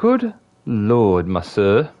 Good lord,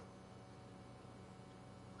 monsieur.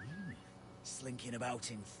 Slinking about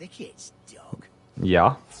in thickets, dog.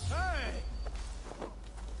 Yeah. Hey!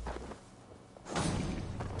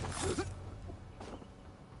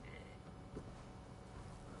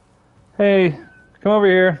 Hey, come over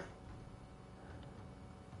here.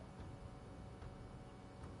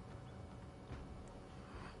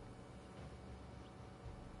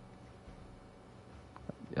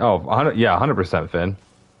 Oh, 100, yeah, 100% Finn.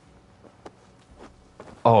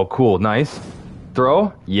 Oh, cool, nice.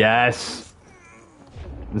 Throw? Yes.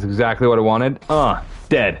 That's exactly what I wanted.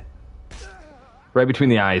 Dead. Right between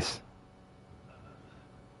the eyes.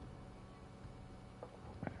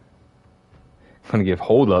 I'm gonna give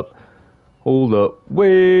hold up,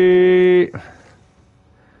 wait.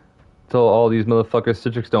 Tell all these motherfuckers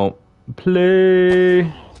Citrix don't play.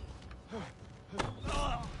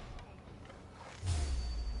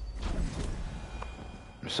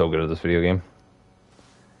 I'm so good at this video game.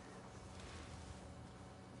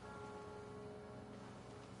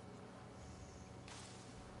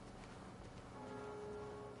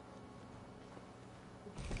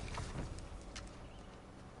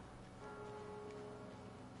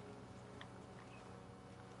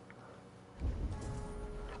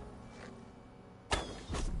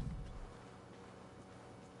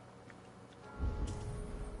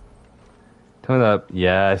 Tell me that.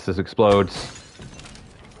 Yes, this explodes.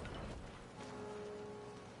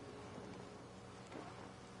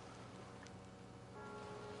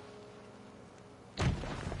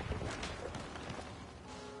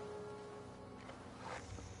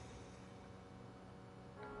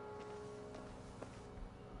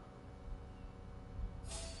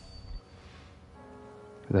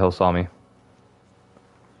 Who the hell saw me?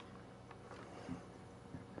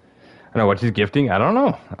 I don't know what she's gifting. I don't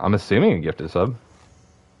know. I'm assuming a gifted sub.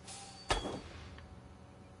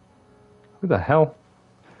 Who the hell?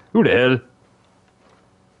 Who the hell?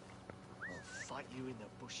 I'll fight you in the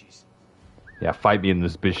bushes. Yeah, fight me in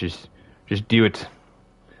these bushes. Just do it.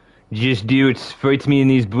 Just do it. Fight me in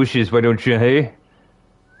these bushes, why don't you, hey?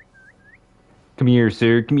 Come here,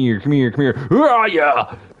 sir. Come here, come here, come here. Ah,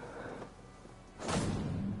 yeah!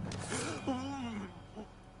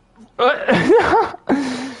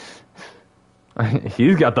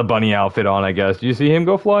 He's got the bunny outfit on, I guess. Do you see him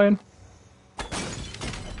go flying?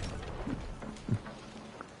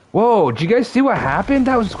 Whoa, did you guys see what happened?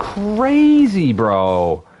 That was crazy,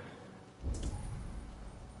 bro.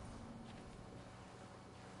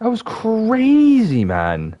 That was crazy,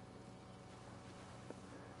 man.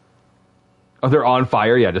 Oh, they're on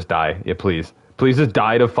fire? Yeah, just die. Yeah, please. Please just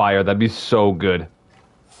die to fire. That'd be so good.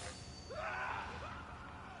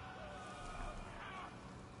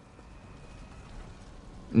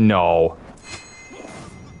 No.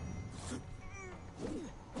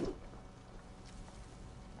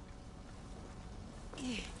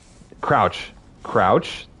 Crouch.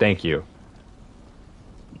 Crouch. Thank you.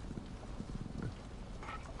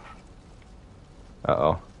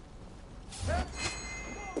 Uh-oh.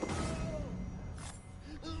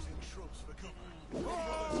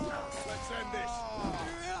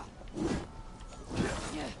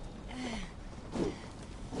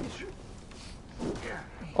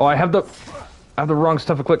 Oh, I have the wrong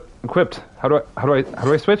stuff equipped. How do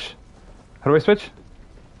I switch? How do I switch?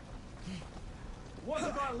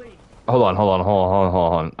 Hold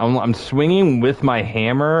on. I'm swinging with my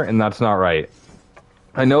hammer, and that's not right.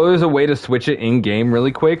 I know there's a way to switch it in game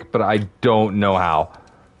really quick, but I don't know how.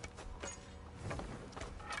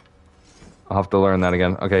 I'll have to learn that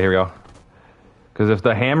again. Okay, here we go. Because if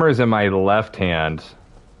the hammer is in my left hand,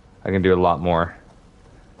 I can do a lot more.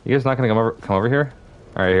 You guys not gonna come over here?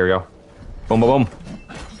 All right, here we go. Boom, boom, boom.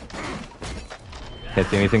 Can't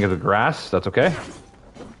see anything of the grass. That's okay.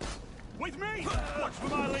 With me. Watch for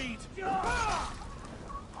my lead.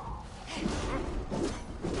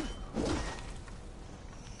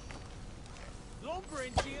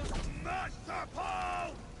 Lumbering here. Master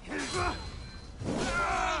Paul.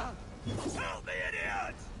 Help the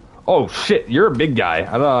idiot. Oh shit! You're a big guy.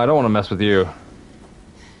 I don't want to mess with you.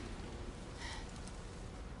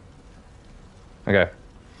 Okay.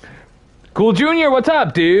 Cool Junior, what's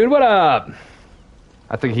up, dude? What up?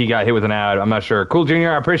 I think he got hit with an ad. I'm not sure. Cool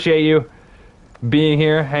Junior, I appreciate you being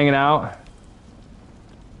here, hanging out.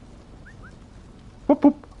 Whoop,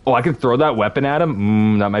 whoop. Oh, I can throw that weapon at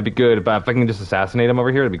him? That might be good. But if I can just assassinate him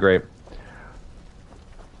over here, that'd be great.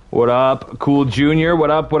 What up, Cool Junior?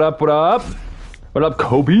 What up, what up, what up? What up,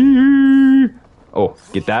 Kobe? Oh,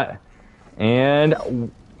 get that.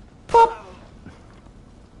 And... Pop.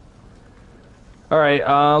 Alright,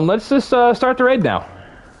 let's just start the raid now.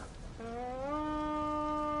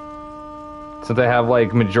 Since I have,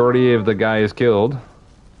 like, majority of the guys killed.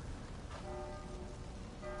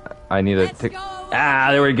 I need to take... Ah,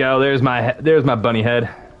 there we go. There's my bunny head.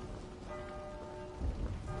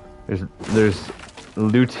 There's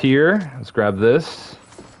loot here. Let's grab this.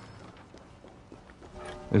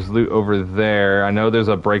 There's loot over there. I know there's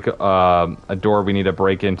a door we need to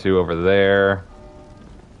break into over there.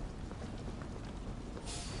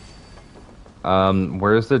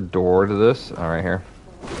 Where's the door to this? Oh, right here.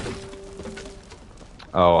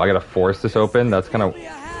 Oh, I gotta force this open? That's kind of...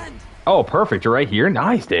 Oh, perfect. You're right here.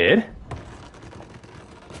 Nice, dude.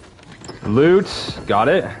 Loot. Got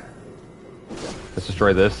it. Let's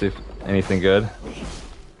destroy this, see if anything good.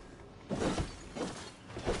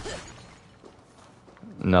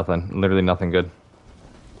 Nothing. Literally nothing good.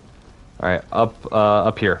 Alright,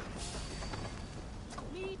 up here.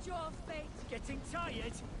 Meet your fate. Getting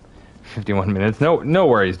tired. 51 minutes. No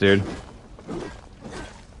worries, dude.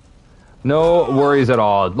 No worries at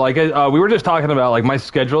all. Like, we were just talking about, like, my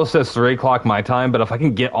schedule says 3 o'clock my time, but if I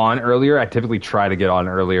can get on earlier, I typically try to get on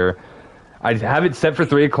earlier. I have it set for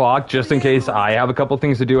 3 o'clock just in case I have a couple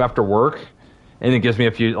things to do after work. And it gives me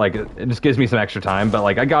a few, like, it just gives me some extra time. But,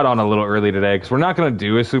 like, I got on a little early today because we're not going to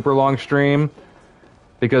do a super long stream.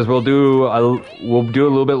 Because we'll do a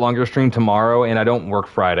little bit longer stream tomorrow, and I don't work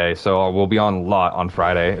Friday. So we'll be on a lot on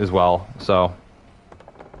Friday as well, so...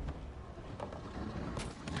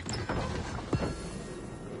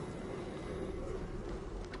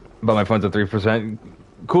 But my phone's at 3%.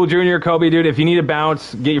 Cool Junior, Kobe, dude. If you need a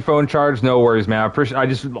bounce, get your phone charged. No worries, man. I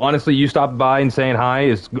just honestly, you stopped by and saying hi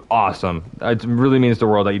is awesome. It really means the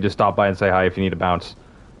world that you just stop by and say hi if you need a bounce.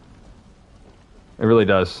 It really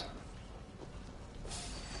does.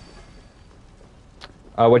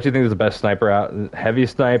 What do you think is the best sniper out? Heavy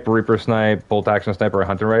snipe, Reaper snipe, bolt action sniper, or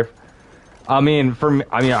hunting rifle? I mean,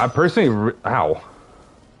 I personally, I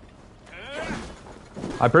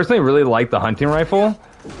personally really like the hunting rifle.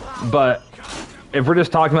 But if we're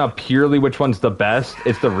just talking about purely which one's the best,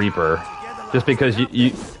 it's the Reaper. Just because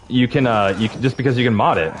you can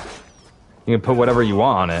mod it. You can put whatever you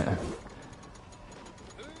want on it.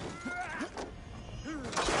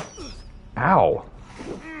 Ow.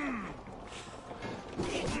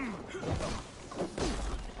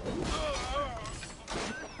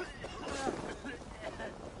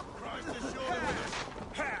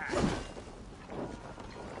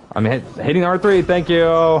 I'm hitting R3, thank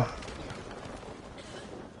you.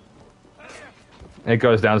 It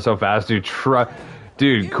goes down so fast, dude.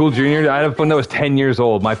 Dude, Cool Junior, I had a phone that was 10 years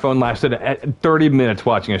old. My phone lasted 30 minutes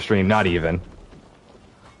watching a stream, not even.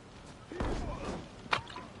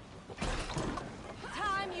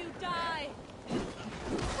 Time you die.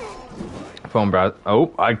 Phone browse.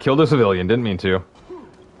 Oh, I killed a civilian, didn't mean to.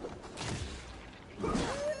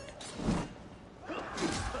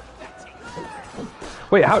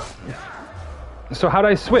 Wait, how? So how'd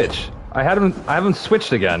I switch? I haven't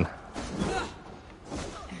switched again.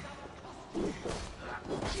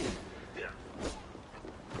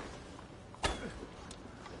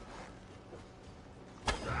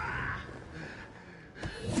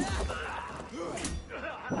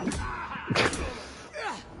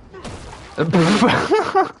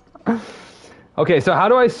 Okay, so how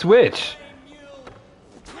do I switch?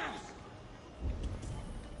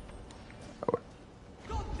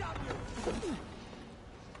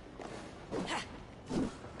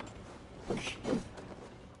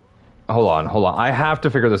 Hold on. I have to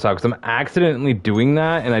figure this out because I'm accidentally doing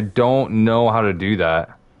that and I don't know how to do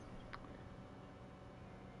that.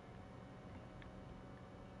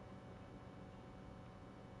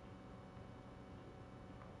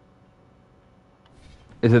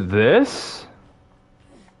 Is it this?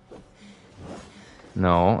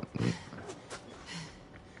 No.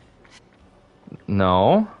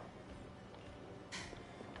 No.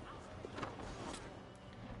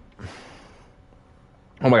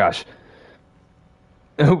 Oh my gosh.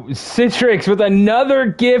 Citrix with another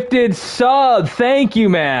gifted sub. Thank you,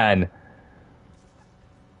 man.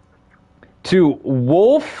 To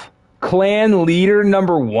Wolf Clan Leader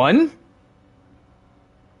number 1.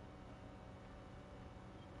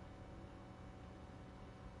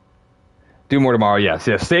 Do more tomorrow. Yes.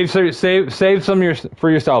 Save some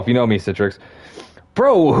for yourself. You know me, Citrix.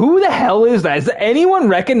 Bro, who the hell is that? Does anyone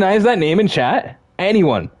recognize that name in chat?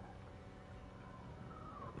 Anyone?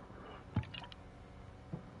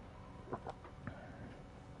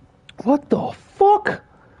 What the fuck?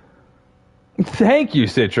 Thank you,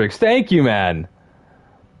 Citrix. Thank you, man.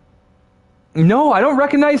 No, I don't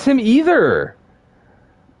recognize him either.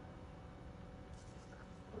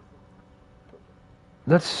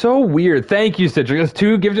 That's so weird. Thank you, Citrix. That's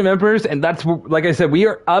 2 gifted members, and that's, like I said, we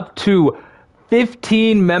are up to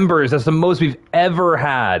 15 members. That's the most we've ever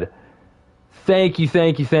had. Thank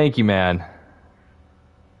you, man.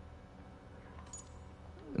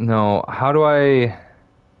 No, how do I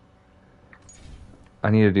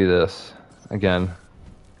need to do this again.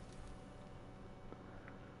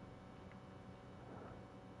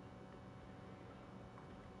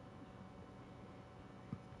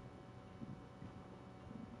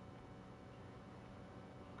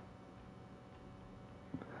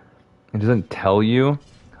 It doesn't tell you.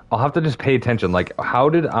 I'll have to just pay attention. Like, how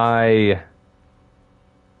did I...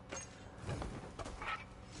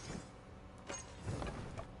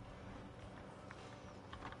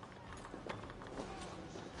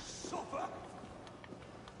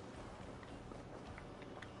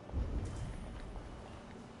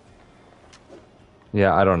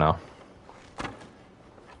 Yeah, I don't know.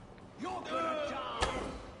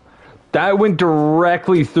 That went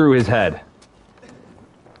directly through his head.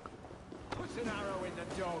 Put an arrow in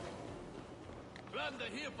the dog. Plunder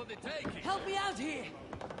here for the taking. Help me out here!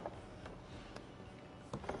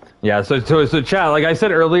 Yeah, so chat, like I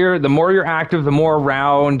said earlier, the more you're active, the more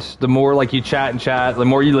around, the more like you chat and chat, the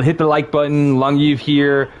more you hit the like button, the longer you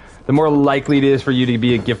here, the more likely it is for you to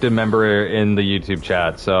be a gifted member in the YouTube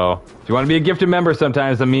chat. So if you want to be a gifted member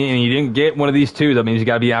sometimes, and you didn't get one of these two, that means you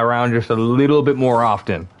gotta be around just a little bit more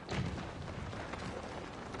often.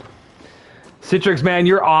 Citrix, man,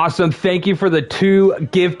 you're awesome. Thank you for the 2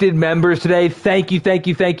 gifted members today. Thank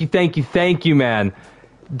you, man.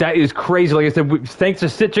 That is crazy. Like I said, thanks to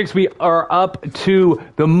Citrix, we are up to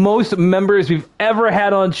the most members we've ever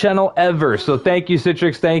had on channel ever. So thank you,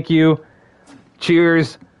 Citrix. Thank you.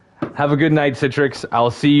 Cheers. Have a good night, Citrix.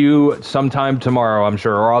 I'll see you sometime tomorrow, I'm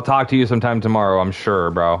sure. Or I'll talk to you sometime tomorrow, I'm sure,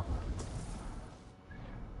 bro.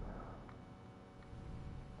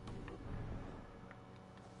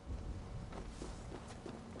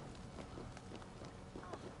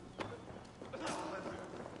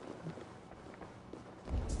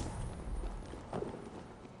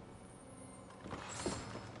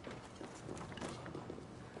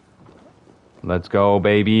 Let's go,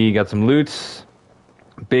 baby. Got some loots.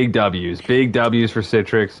 Big W's. Big W's for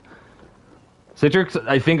Citrix. Citrix,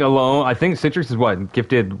 I think Citrix is what?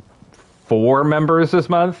 Gifted 4 members this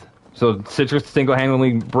month? So Citrix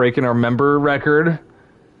single-handedly breaking our member record.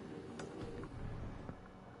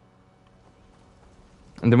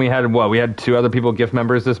 And then we had, what? We had 2 other people gift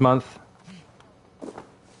members this month?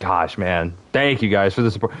 Gosh, man. Thank you guys for the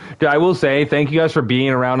support. Dude, I will say, thank you guys for being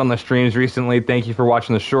around on the streams recently. Thank you for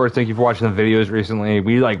watching the shorts. Thank you for watching the videos recently.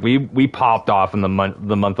 We popped off in the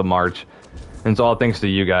month of March. And it's all thanks to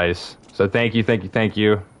you guys. So thank you.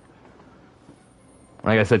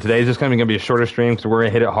 Like I said, today is just going to be a shorter stream because we're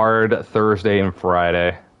going to hit it hard Thursday and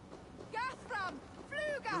Friday.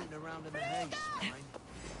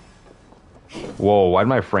 Whoa, why did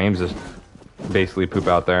my frames just basically poop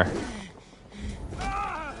out there?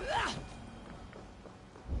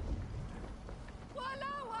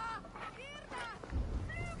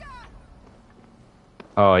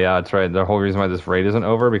 Oh yeah, that's right. The whole reason why this raid isn't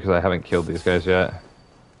over because I haven't killed these guys yet.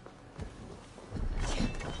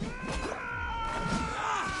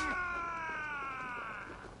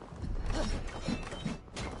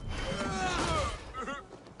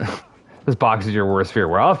 This box is your worst fear.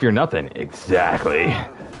 Well, I'll fear nothing. Exactly.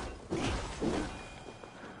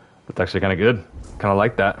 That's actually kind of good. Kind of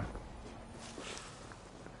like that.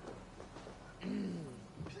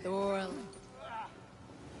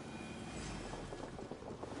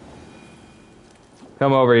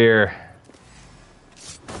 Come over here.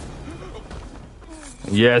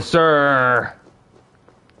 Yes, sir.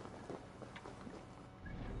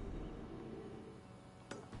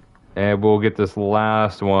 And we'll get this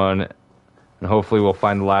last one. And hopefully we'll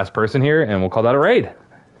find the last person here, and we'll call that a raid.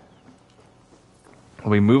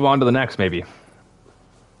 We move on to the next, maybe.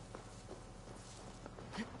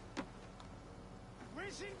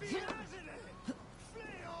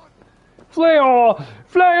 Flail!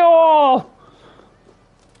 Flail!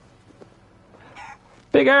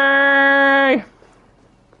 Piggy!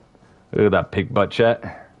 Look at that pig butt,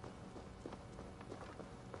 chat.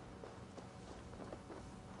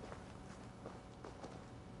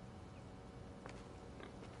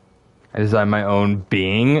 I designed my own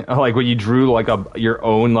being, like what you drew, like your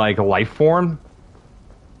own like life form.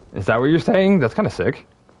 Is that what you're saying? That's kind of sick.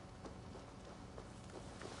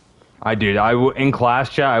 I did. In class,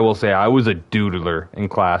 chat. I will say I was a doodler in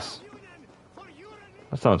class.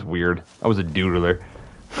 That sounds weird. I was a doodler.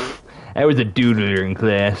 I was a doodler in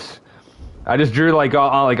class. I just drew like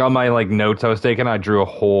on my like notes I was taking. I drew a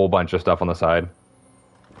whole bunch of stuff on the side.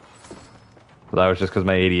 But that was just because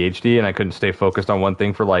my ADHD and I couldn't stay focused on one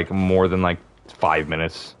thing for like more than like 5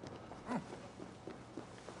 minutes.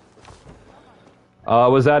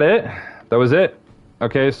 Was that it? That was it.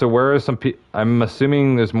 Okay, so where are some I'm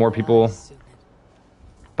assuming there's more people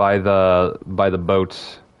by the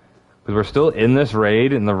boats. Because we're still in this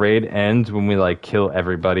raid, and the raid ends when we like kill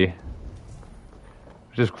everybody.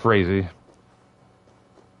 Which is crazy.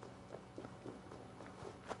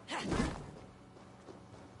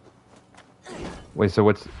 Wait, so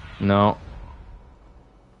what's... No.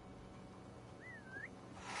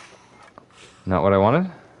 Not what I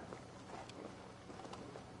wanted?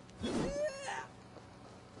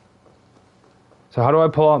 So how do I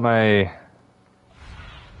pull out my...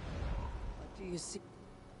 Do you see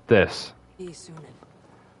This? soon?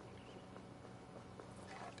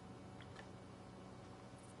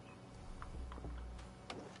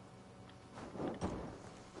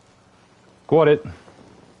 Squat it.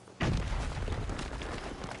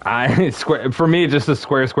 I square for me, just a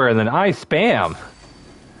square, and then I spam.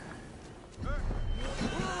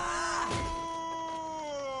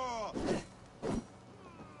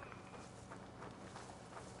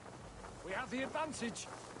 We have the advantage.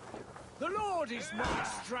 The Lord is my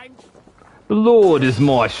strength. The Lord is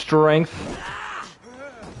my strength.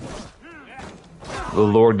 The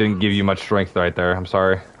Lord didn't give you much strength right there. I'm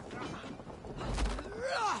sorry.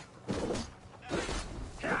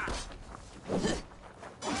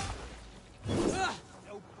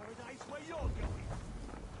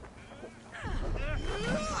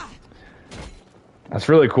 That's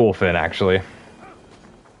really cool, Finn, actually.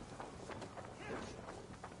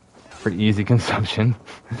 Pretty easy consumption.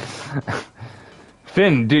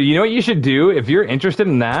 Finn, dude, you know what you should do? If you're interested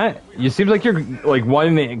in that, it seems like you're like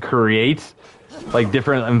wanting to create like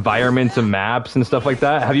different environments and maps and stuff like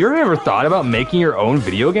that. Have you ever thought about making your own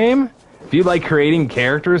video game? If you like creating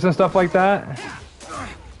characters and stuff like that?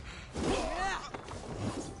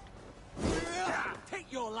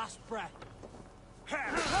 Take your last breath.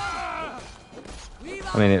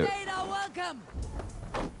 I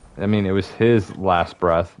mean, it was his last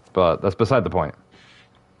breath, but that's beside the point.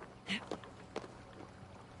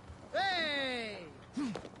 Hey!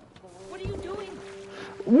 What are you doing?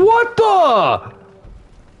 What the?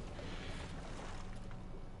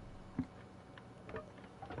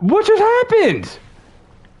 What just happened?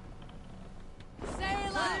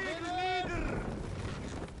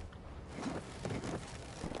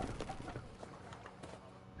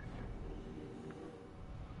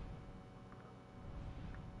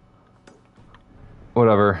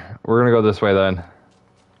 Whatever. We're gonna go this way then.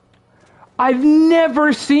 I've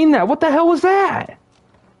never seen that. What the hell was that?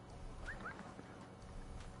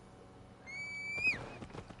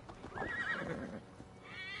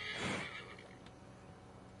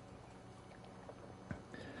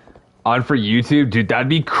 On for YouTube? Dude, that'd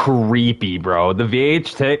be creepy, bro. The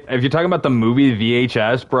VHS, if you're talking about the movie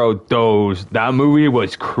VHS, bro, that movie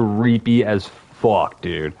was creepy as fuck,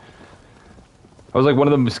 dude. That was like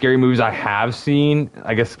one of the scary movies I have seen.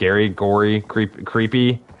 I guess scary, gory,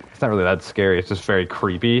 creepy. It's not really that scary. It's just very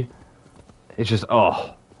creepy. It's just,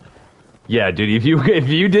 oh. Yeah, dude, if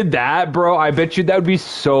you did that, bro, I bet you that would be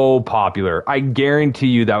so popular. I guarantee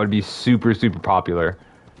you that would be super, super popular.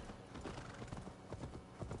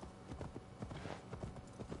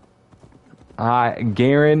 I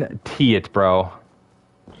guarantee it, bro.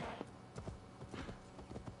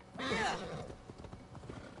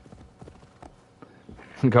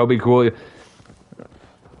 Kobe, cool.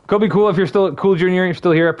 Kobe, cool. If you're still cool, Junior, you're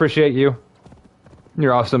still here. I appreciate you.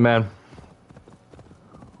 You're awesome, man.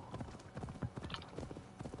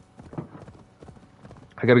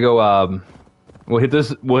 I gotta go. We'll hit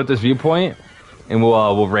this viewpoint, and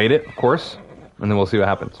we'll rate it, of course, and then we'll see what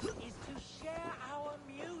happens.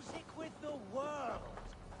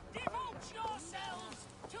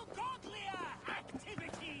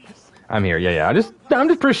 I'm here. Yeah. I'm just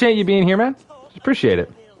appreciate you being here, man. Just appreciate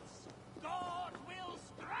it. God will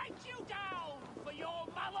strike you down for your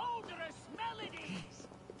malodorous melodies,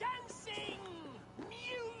 dancing,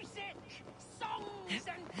 music, songs,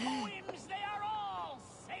 and poems. They are all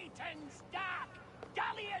Satan's dark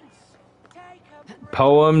galleons. Take a breath.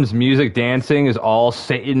 Poems, music, dancing is all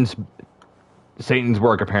Satan's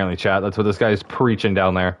work, apparently, chat. That's what this guy's preaching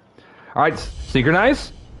down there. All right,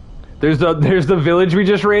 synchronize. There's the village we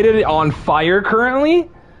just raided on fire currently.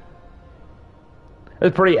 It's a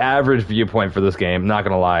pretty average viewpoint for this game, not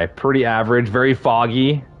gonna lie. Pretty average, very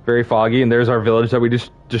foggy, and there's our village that we just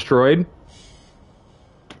destroyed.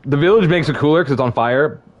 The village makes it cooler because it's on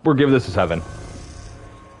fire. We're giving this a 7.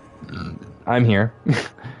 I'm here.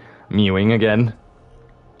 Mewing again.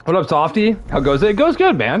 What up, Softy? How goes it? It goes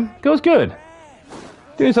good, man. It goes good.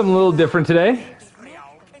 Doing something a little different today.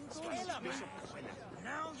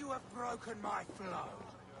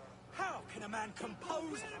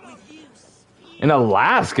 In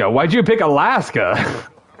Alaska? Why'd you pick Alaska?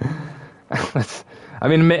 I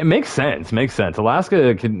mean, it makes sense. Makes sense. Alaska,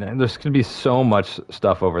 there could be so much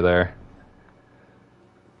stuff over there.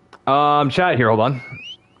 Chat here. Hold on.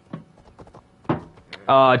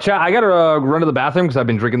 Chat, I gotta run to the bathroom because I've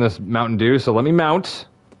been drinking this Mountain Dew. So let me mount.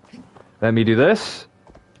 Let me do this.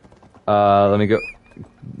 Let me go.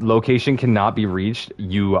 Location cannot be reached.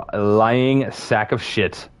 You lying sack of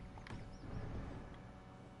shit.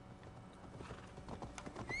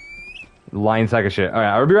 Lying sack of shit. All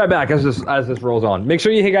right, I'll be right back as this rolls on. Make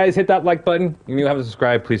sure you guys hit that like button. If you haven't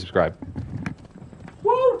subscribed, please subscribe.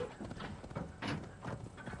 Woo!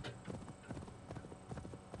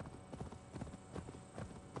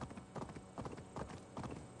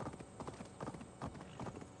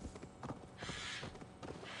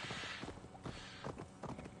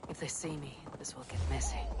 they see me, this will get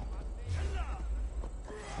messy.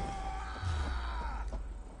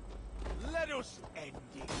 Let us end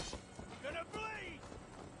it. Gonna bleed.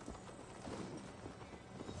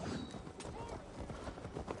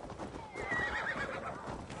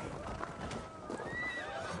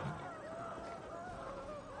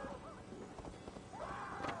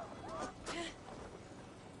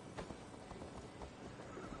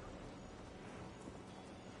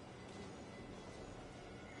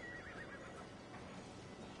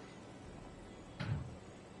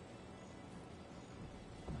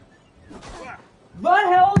 What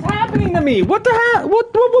the hell is happening to me? What the hell?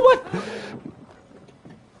 What?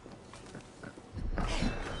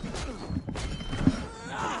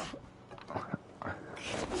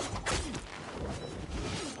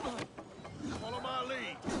 Follow my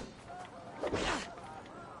lead.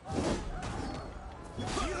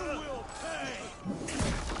 You will pay.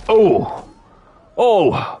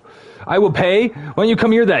 Oh, I will pay. Why don't you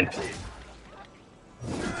come here then?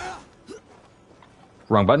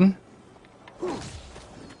 Wrong button.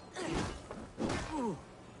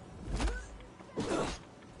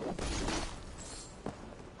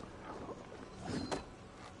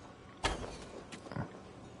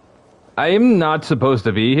 I am not supposed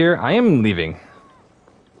to be here. I am leaving.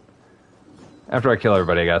 After I kill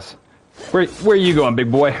everybody, I guess. Where are you going,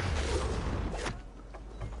 big boy?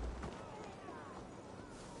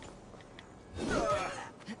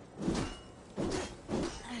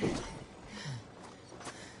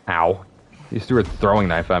 Ow. You threw a throwing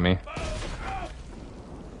knife at me.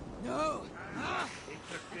 No!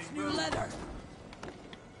 It's new leather!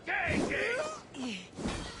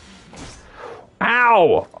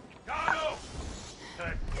 Ow!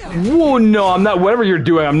 Whoa, no, I'm not. Whatever you're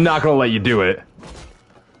doing, I'm not gonna let you do it.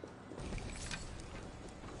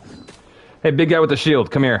 Hey, big guy with the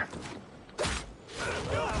shield, come here.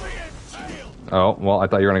 Oh, well, I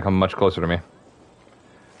thought you were gonna come much closer to me.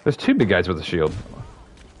 There's two big guys with a shield.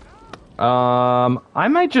 I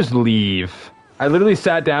might just leave. I literally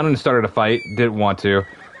sat down and started a fight. Didn't want to.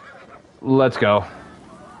 Let's go.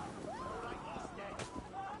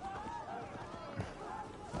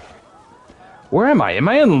 Where am I? Am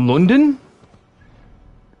I in London?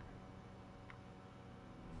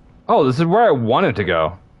 Oh, this is where I wanted to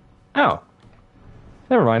go. Oh.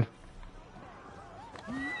 Never mind.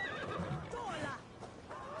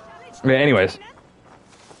 Okay, anyways.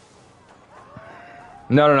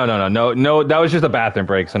 No, that was just a bathroom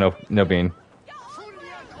break, so no bean.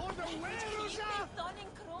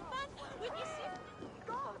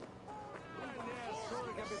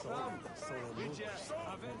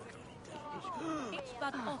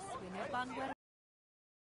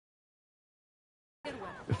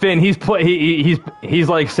 Finn, he's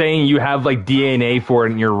like saying you have like DNA for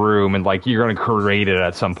it in your room, and like you're gonna create it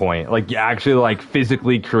at some point. Like you actually like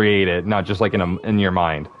physically create it, not just like in your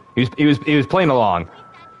mind. He was playing along.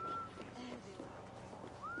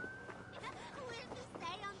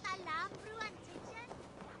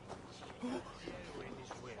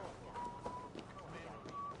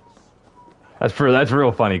 That's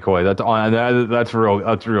real funny, Coy. That's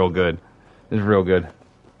real good. It's real good.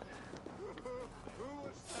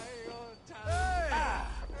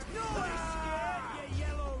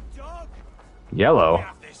 Yellow?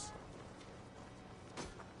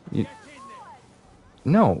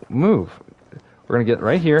 No, move. We're gonna get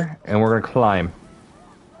right here, and we're gonna climb.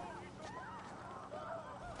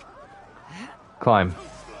 Climb.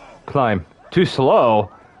 Climb. Too slow?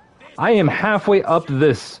 I am halfway up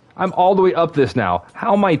this. I'm all the way up this now.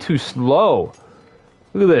 How am I too slow?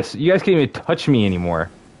 Look at this. You guys can't even touch me anymore.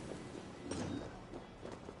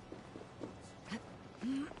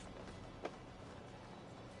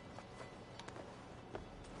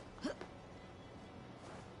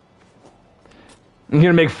 I'm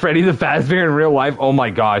gonna make Freddy the Fazbear in real life? Oh my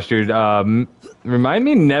gosh, dude. Remind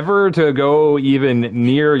me never to go even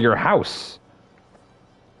near your house.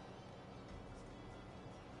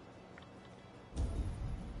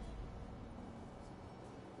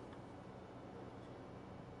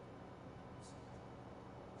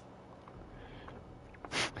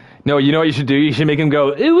 No, you know what you should do? You should make him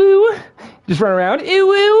go, ooh, just run around,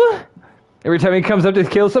 ooh. Every time he comes up to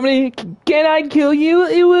kill somebody, can I kill you,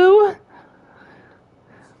 ooh?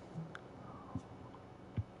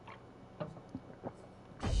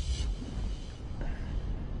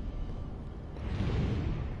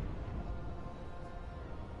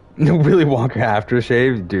 Willy Wonka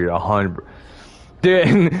aftershave? Dude, 100.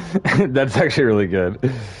 Dude, that's actually really good.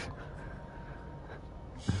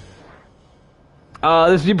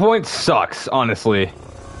 This viewpoint sucks, honestly.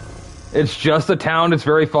 It's just a town, it's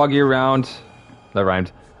very foggy around. That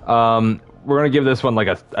rhymed. We're gonna give this one like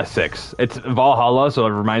a 6. It's Valhalla, so it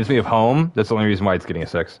reminds me of home. That's the only reason why it's getting a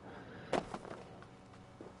 6.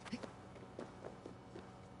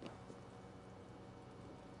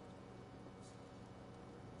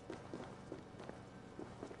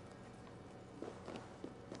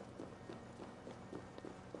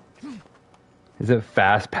 Is it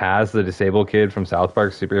Fast Pass, the disabled kid from South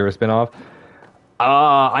Park superhero spinoff?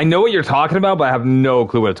 I know what you're talking about, but I have no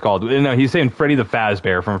clue what it's called. No, he's saying Freddy the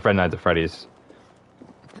Fazbear from Friday Nights at Freddy's.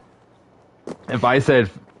 If I said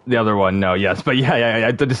the other one, no, yes, but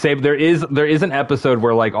yeah. The disabled. There is an episode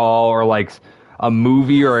where like all or like a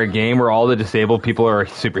movie or a game where all the disabled people are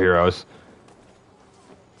superheroes.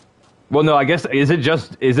 Well, no, I guess is it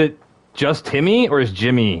just Timmy or is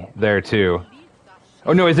Jimmy there too?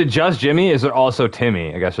 Oh no, is it just Jimmy? Is it also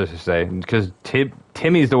Timmy? I guess I should say because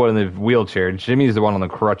Timmy's the one in the wheelchair. Jimmy's the one on the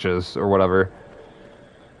crutches or whatever.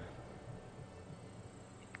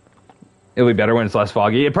 It'll be better when it's less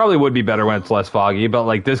foggy. It probably would be better when it's less foggy, but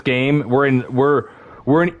like this game, we're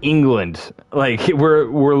in England. Like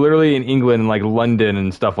we're literally in England, like London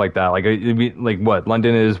and stuff like that. Like it'd be like what?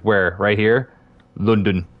 London is where? Right here?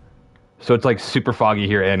 London. So it's like super foggy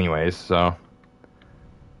here anyways, so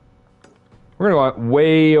we're gonna go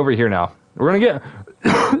way over here now. We're gonna get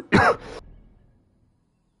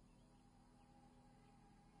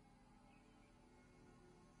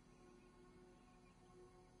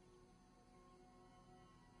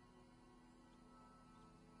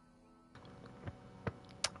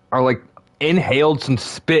or like inhaled some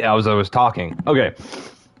spit as I was talking. Okay.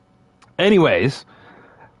 Anyways,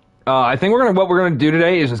 I think what we're gonna do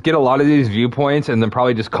today is just get a lot of these viewpoints and then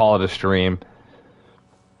probably just call it a stream.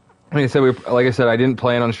 Like I said, I didn't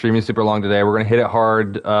plan on streaming super long today. We're gonna hit it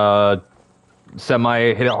hard, hit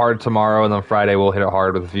it hard tomorrow, and then Friday we'll hit it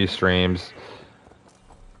hard with a few streams.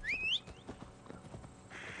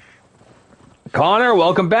 Connor,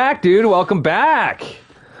 welcome back, dude. Welcome back.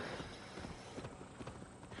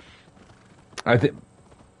 I forget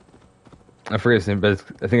his name, but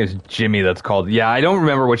I think it's Jimmy that's called. Yeah, I don't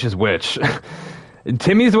remember which is which.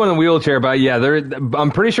 Timmy's the one in the wheelchair, but yeah,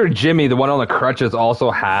 I'm pretty sure Jimmy, the one on the crutches,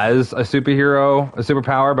 also has a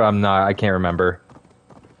superpower, but I can't remember.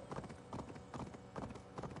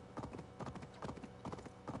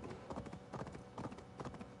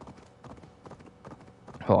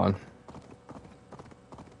 Hold on.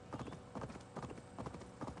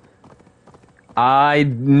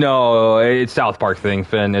 No, it's South Park thing,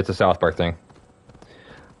 Finn. It's a South Park thing.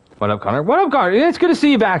 What up, Connor? What up, Connor? It's good to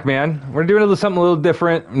see you back, man. We're doing something a little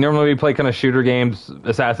different. Normally we play kind of shooter games.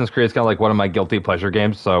 Assassin's Creed is kind of like one of my guilty pleasure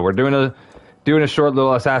games. So we're doing a short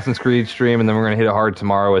little Assassin's Creed stream, and then we're gonna hit it hard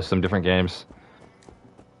tomorrow with some different games.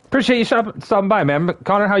 Appreciate you stopping by, man.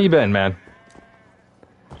 Connor, how you been, man?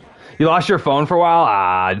 You lost your phone for a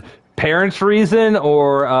while? Parents' reason,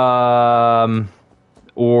 or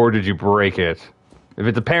did you break it? If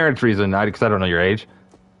it's a parent's reason, because I don't know your age.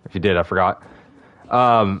 If you did, I forgot.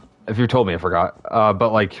 If you told me, I forgot.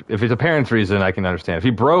 But like, if it's a parent's reason, I can understand. If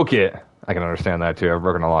you broke it, I can understand that too. I've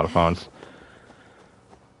broken a lot of phones.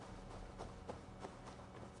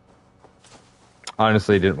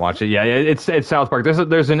 Honestly, didn't watch it. Yeah, it's South Park.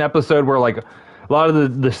 There's an episode where like a lot of the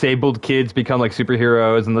disabled kids become like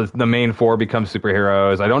superheroes, and the main four become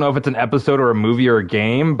superheroes. I don't know if it's an episode or a movie or a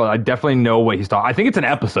game, but I definitely know what he's talking. I think it's an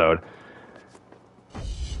episode.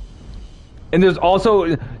 And there's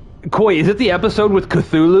also, Koi, is it the episode with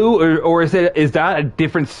Cthulhu, or is that a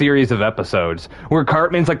different series of episodes where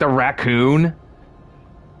Cartman's like the raccoon?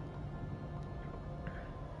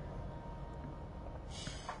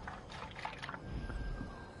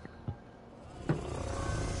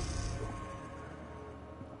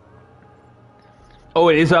 Oh,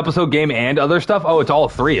 it is episode, game, and other stuff? Oh, it's all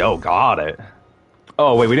three. Oh, got it.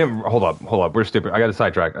 Oh, wait, we didn't... Hold up. We're stupid. I got to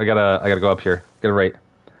sidetrack. I gotta go up here. Get it right.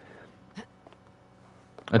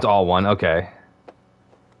 It's all one. Okay.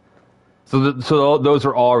 So those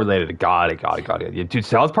are all related. Got it. Yeah, dude,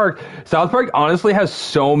 South Park honestly has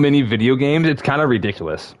so many video games. It's kind of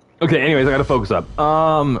ridiculous. Okay, anyways, I gotta focus up.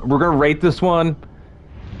 We're gonna rate this one.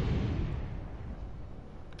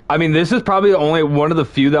 I mean, this is probably only one of the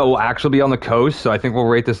few that will actually be on the coast, so I think we'll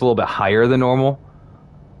rate this a little bit higher than normal.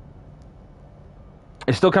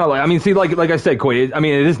 It's still kind of like, I mean, see, like I said, Koi, I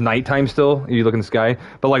mean, it is nighttime still, if you look in the sky,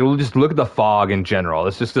 but like, just look at the fog in general.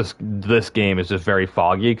 It's just this game is just very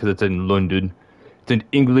foggy, because it's in London. It's in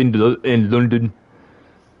England, in London.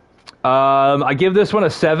 I give this one a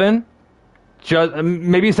 7. Just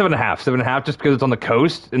maybe 7.5. 7.5, just because it's on the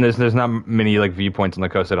coast, and there's not many, like, viewpoints on the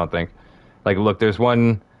coast, I don't think. Like, look, there's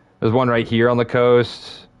one right here on the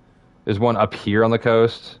coast. There's one up here on the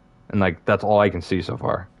coast, and, like, that's all I can see so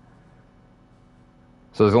far.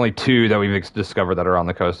 So there's only 2 that we've discovered that are on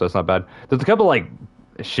the coast. So that's not bad. There's a couple like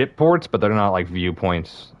ship ports, but they're not like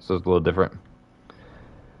viewpoints, so it's a little different.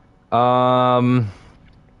 We're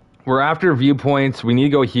after viewpoints. We need to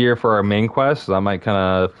go here for our main quest, so that might kind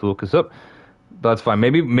of fluke us up. But that's fine.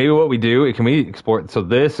 Maybe what we do, can we explore? So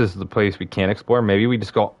this is the place we can't explore. Maybe we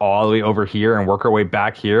just go all the way over here and work our way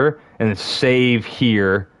back here, and then save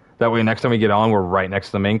here. That way, next time we get on, we're right next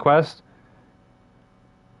to the main quest.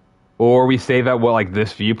 Or we save at like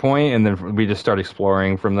this viewpoint, and then we just start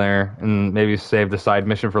exploring from there, and maybe save the side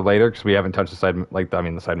mission for later because we haven't touched the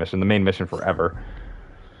the main mission forever.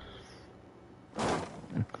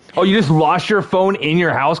 Oh, you just lost your phone in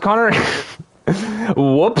your house, Connor?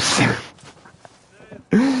 Whoops.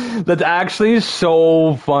 That's actually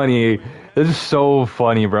so funny. This is so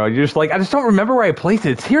funny, bro. You're just like, I just don't remember where I placed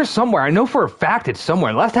it. It's here somewhere. I know for a fact it's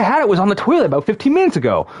somewhere. Last I had it was on the toilet about 15 minutes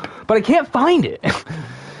ago, but I can't find it.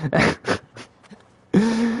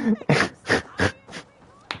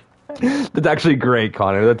 That's actually great,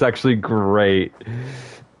 Connor. That's actually great.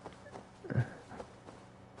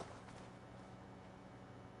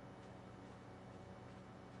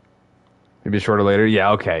 Maybe shorter later.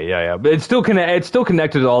 Yeah, okay, yeah. But it's still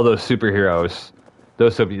connected to all those superheroes,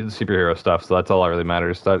 those superhero stuff. So that's all that really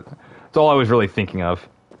matters. That's all I was really thinking of.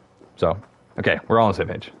 So, okay, we're all on the same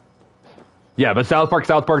page. Yeah, but South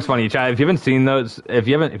Park's funny. Chad, if you haven't seen those, if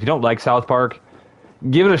you don't like South Park,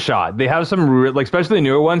 give it a shot. They have some like, especially the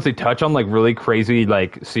newer ones. They touch on like really crazy,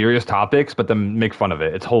 like serious topics, but then make fun of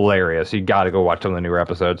it. It's hilarious. You got to go watch some of the newer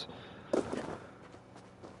episodes.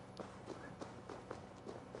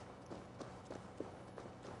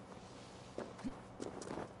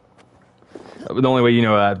 The only way you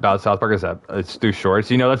know about South Park is that it's through shorts.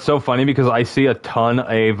 You know, that's so funny because I see a ton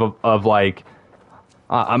of like,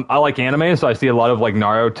 I like anime, so I see a lot of like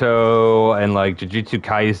Naruto and like Jujutsu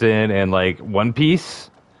Kaisen and like One Piece.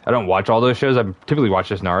 I don't watch all those shows. I typically watch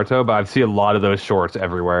just Naruto, but I see a lot of those shorts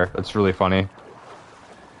everywhere. That's really funny.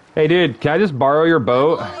 Hey, dude, can I just borrow your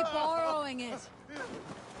boat? I'm only borrowing it.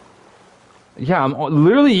 Yeah,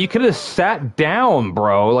 literally, you could have sat down,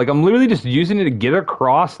 bro. Like, I'm literally just using it to get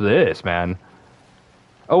across this, man.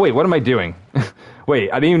 Oh, wait, what am I doing? Wait,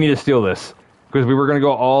 I didn't even need to steal this. Because we were going to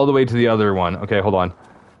go all the way to the other one. Okay, hold on.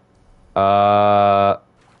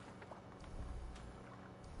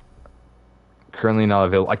 Currently not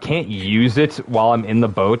available. I can't use it while I'm in the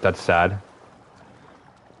boat. That's sad.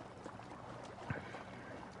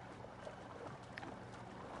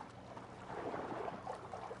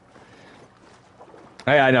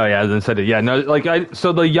 I know, yeah, I said it. Yeah, no, like,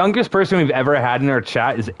 so the youngest person we've ever had in our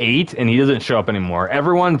chat is 8, and he doesn't show up anymore.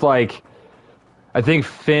 Everyone's like, I think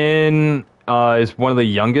Finn is one of the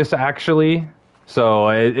youngest, actually. So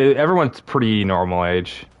everyone's pretty normal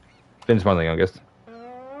age. Finn's one of the youngest.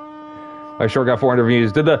 My short got 400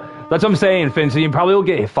 views. That's what I'm saying, Finn. So you probably will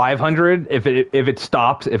get 500 if it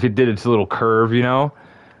stops, if it did its little curve, you know?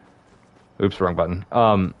 Oops, wrong button.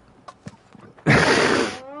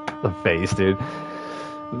 The face, dude.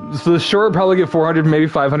 So the short probably get 400, maybe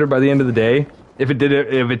 500 by the end of the day. If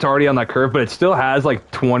it's already on that curve, but it still has like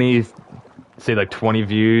 20, say like 20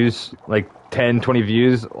 views, like 10, 20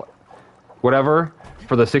 views, whatever,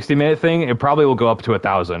 for the 60-minute thing, it probably will go up to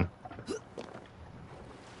 1,000.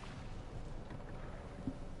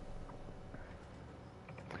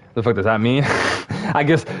 The fuck does that mean? I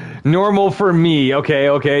guess normal for me. Okay,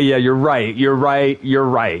 yeah, you're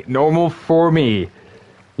right. Normal for me.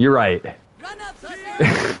 You're right. Run up,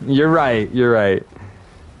 You're right.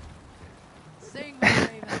 Sing,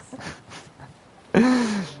 Ramus.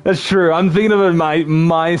 That's true. I'm thinking of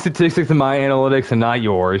my statistics and my analytics and not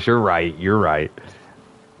yours. You're right.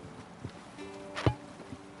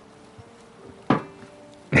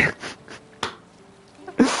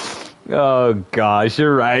 Oh gosh,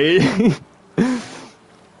 you're right.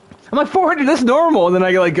 I'm like 400. That's normal. And then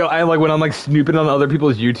I when I'm like snooping on other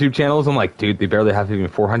people's YouTube channels, I'm like, dude, they barely have even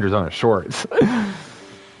 400s on their shorts.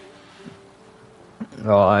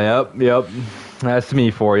 Oh, yep. That's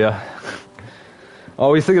me for you.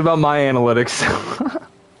 Always thinking about my analytics.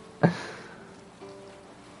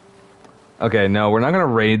 Okay, no, we're not gonna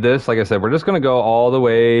raid this. Like I said, we're just gonna go all the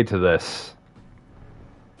way to this.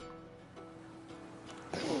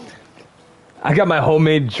 I got my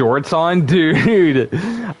homemade jorts on, dude.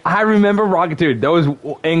 I remember rocking, dude. That was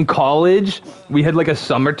in college. We had like a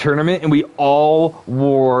summer tournament, and we all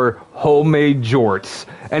wore homemade jorts,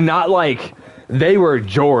 and not like they were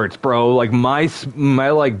jorts, bro. Like my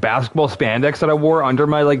like basketball spandex that I wore under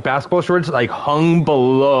my like basketball shorts, like hung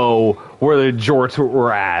below where the jorts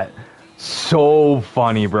were at. So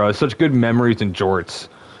funny, bro. Such good memories in jorts.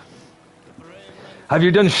 Have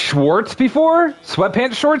you done shorts before?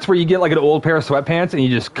 Sweatpants shorts, where you get like an old pair of sweatpants and you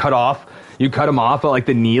just cut them off at like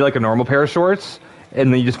the knee, like a normal pair of shorts,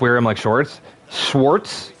 and then you just wear them like shorts.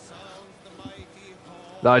 Schwartz.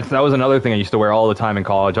 That was another thing I used to wear all the time in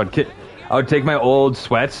college. I would take my old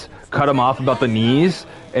sweats, cut them off about the knees,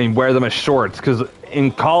 and wear them as shorts. Because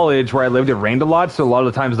in college, where I lived, it rained a lot, so a lot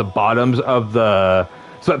of the times the bottoms of the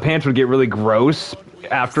sweatpants would get really gross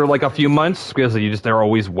after like a few months because they're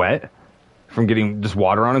always wet from getting just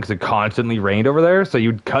water on them because it constantly rained over there. So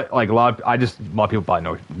you'd cut like a lot of people bought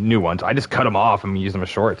new ones. I just cut them off and use them as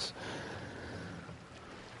shorts.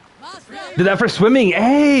 Did that for swimming.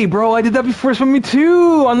 Hey, bro, I did that before swimming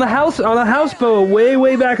too on the houseboat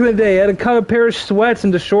way back in the day. I had to cut a pair of sweats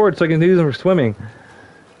into shorts so I can use them for swimming.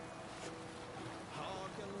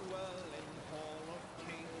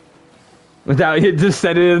 Without, just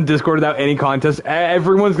said it in Discord without any contest.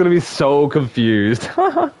 Everyone's gonna be so confused.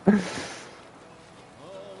 What?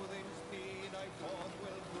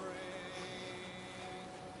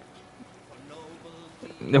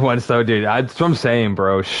 So, dude, that's what I'm saying,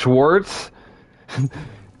 bro. Schwartz,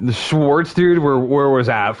 the Schwartz dude, where was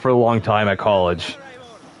at for a long time at college,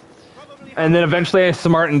 and then eventually I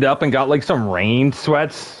smartened up and got like some rain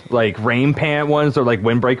sweats, like rain pant ones, or like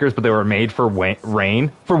windbreakers, but they were made for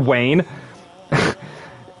rain for Wayne.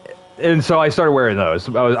 And so I started wearing those.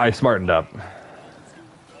 I smartened up.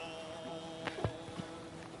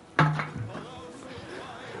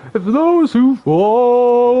 If those who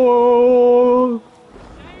fall.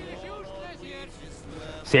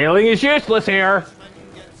 Sailing is useless here.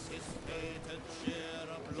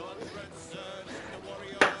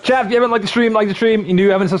 Chat, if you haven't liked the stream, like the stream.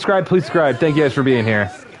 You haven't subscribed, please subscribe. Thank you guys for being here.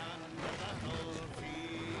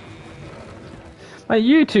 My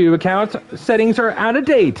YouTube account settings are out of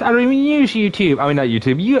date. I don't even use YouTube. I mean, not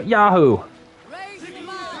YouTube. Yahoo.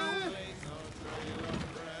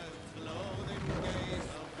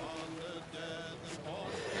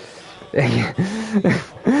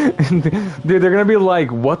 Dude, they're gonna be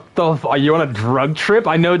like, "What the? Are you on a drug trip?"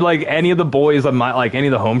 I know, like any of the boys on my, like any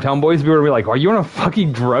of the hometown boys, people are gonna be like, "Are you on a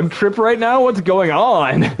fucking drug trip right now? What's going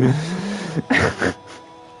on?"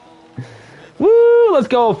 Woo! Let's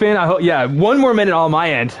go, Finn. I hope. Yeah, one more minute on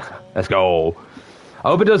my end. Let's go. I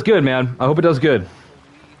hope it does good, man. I hope it does good.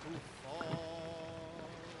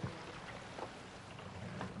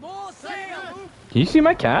 Can you see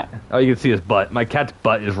my cat? Oh, you can see his butt. My cat's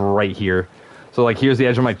butt is right here. So, like, here's the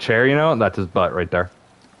edge of my chair, you know? That's his butt right there.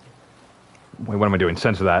 Wait, what am I doing?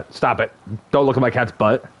 Censor that. Stop it. Don't look at my cat's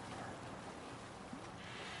butt.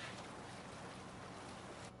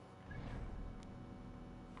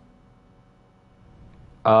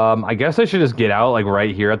 I guess I should just get out, like,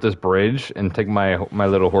 right here at this bridge and take my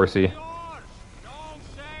little horsey.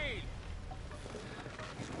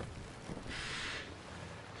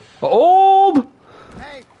 Old!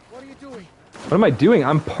 Hey, what are you doing? What am I doing?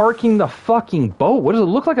 I'm parking the fucking boat. What does it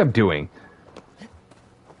look like I'm doing?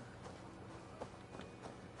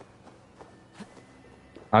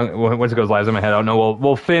 Once it goes live in my head, I don't know.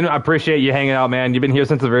 Well, Finn, I appreciate you hanging out, man. You've been here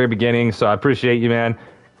since the very beginning, so I appreciate you, man.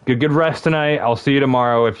 Good rest tonight. I'll see you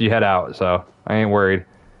tomorrow if you head out, so I ain't worried.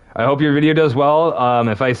 I hope your video does well.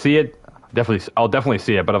 If I see it, I'll definitely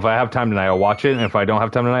see it. But if I have time tonight, I'll watch it. And if I don't have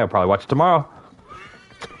time tonight, I'll probably watch it tomorrow.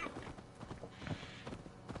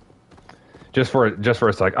 Just for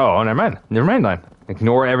a sec. Oh, never mind then.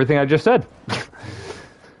 Ignore everything I just said.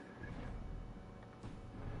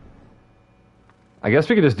 I guess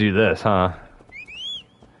we could just do this, huh?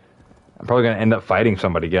 I'm probably gonna end up fighting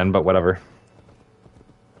somebody again, but whatever.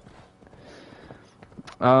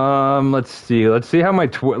 Let's see. Let's see how my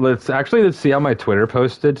let's see how my Twitter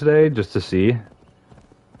posted today, just to see.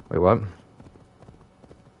 Wait, what?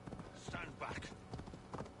 Stand back.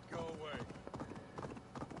 Go away.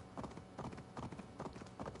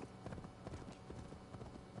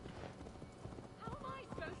 How am I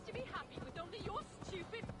supposed to be happy with only your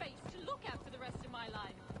stupid face to look at for the rest of my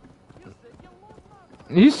life?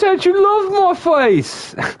 You said you loved my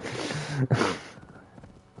face.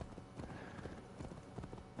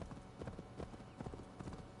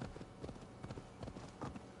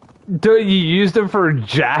 Dude, you used it for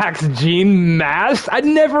Jack's Gene mask? I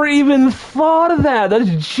never even thought of that. That's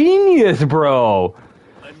genius, bro.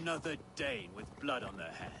 Another Dane with blood on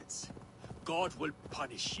their hands. God will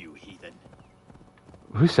punish you, heathen.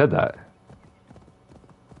 Who said that?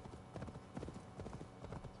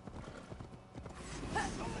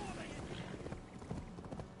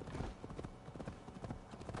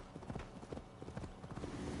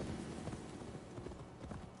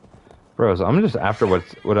 Bro, so I'm just after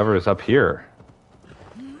whatever is up here.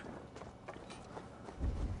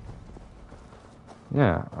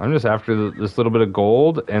 Yeah, I'm just after this little bit of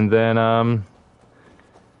gold, and then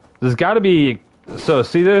there's got to be. So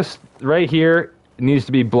see this right here? It needs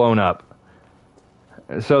to be blown up.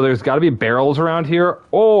 So there's got to be barrels around here,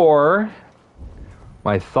 or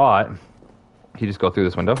my thought. Can you just go through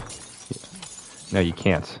this window? No, you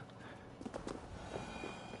can't.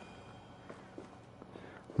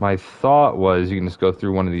 My thought was you can just go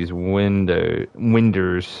through one of these windows.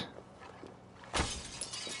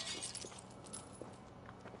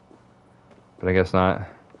 But I guess not.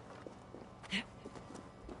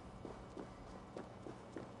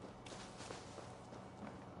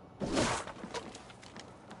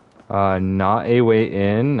 Not a way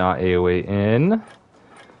in, not a way in.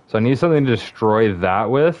 So I need something to destroy that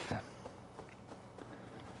with.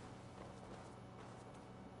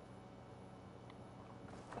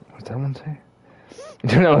 What's that one say?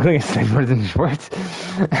 Do not look like a snake than Schwartz.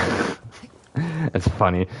 That's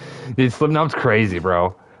funny. Dude, Slipknot's crazy,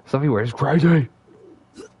 bro. Stuff he wears is crazy.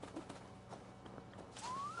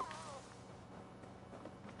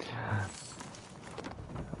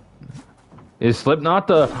 Is Slipknot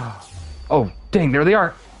the... Oh, dang, there they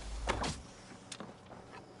are.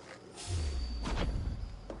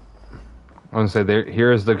 I want to say there.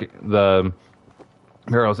 Here's the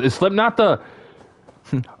barrels. Is Slipknot the...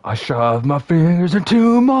 I shove my fingers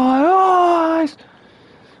into my eyes.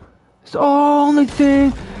 It's the only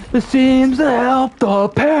thing that seems to help the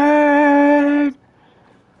pain.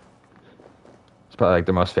 It's probably like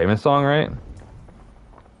their most famous song, right?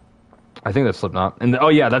 I think that's Slipknot. And oh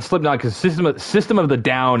yeah, that's Slipknot because System of the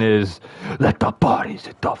Down is let the bodies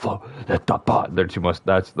hit the floor, let the body. They're two most.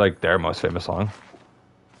 That's like their most famous song.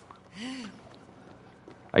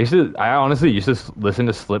 I honestly used to listen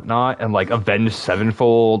to Slipknot and like Avenged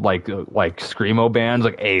Sevenfold, like screamo bands,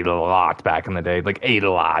 like a lot back in the day, like a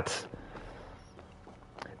lot.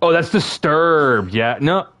 Oh, that's Disturbed. Yeah,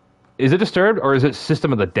 no, is it Disturbed or is it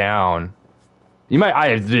System of the Down? You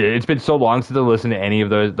might. It's been so long since I listened to any of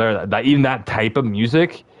those. Even that type of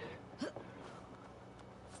music.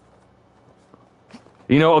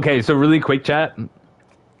 You know. Okay, so really quick, chat.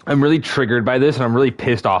 I'm really triggered by this, and I'm really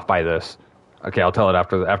pissed off by this. Okay, I'll tell it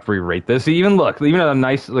after we rate this. Even look, even on a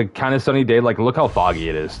nice, like, kind of sunny day, like, look how foggy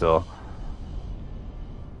it is still.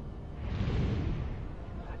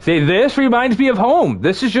 See, this reminds me of home.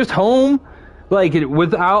 This is just home, like,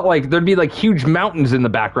 without, like, there'd be, like, huge mountains in the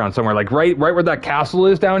background somewhere, like, right where that castle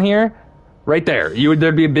is down here, right there.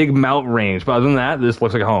 There'd be a big mountain range, but other than that, this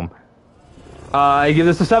looks like home. I give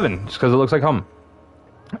this a 7, just because it looks like home.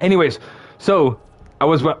 Anyways, so,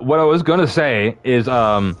 what I was gonna say is,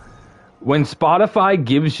 when Spotify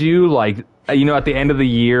gives you, like, you know, at the end of the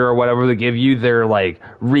year or whatever, they give you their, like,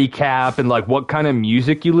 recap and, like, what kind of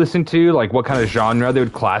music you listen to, like, what kind of genre they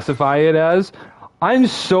would classify it as, I'm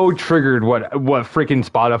so triggered what freaking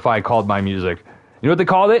Spotify called my music. You know what they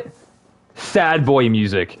called it? Sad boy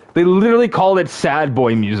music. They literally called it sad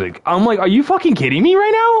boy music. I'm like, are you fucking kidding me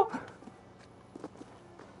right now?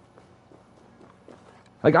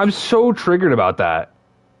 Like, I'm so triggered about that.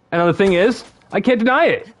 And the thing is, I can't deny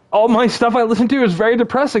it. All my stuff I listened to is very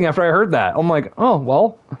depressing after I heard that. I'm like, oh,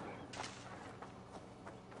 well.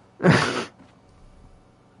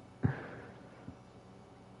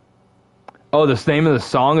 Oh, the name of the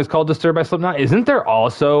song is called Disturbed by Slipknot? Isn't there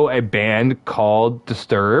also a band called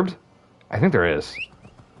Disturbed? I think there is.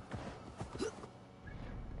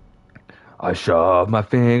 I shove my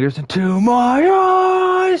fingers into my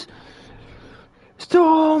eyes. It's the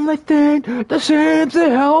only thing that seems to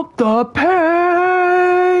help the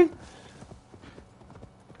pain.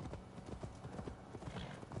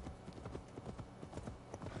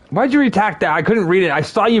 Why'd you retract that? I couldn't read it. I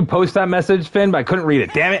saw you post that message, Finn, but I couldn't read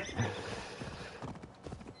it. Damn it.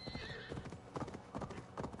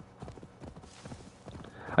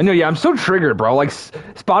 I know, yeah, I'm so triggered, bro. Like,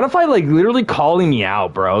 Spotify, like, literally calling me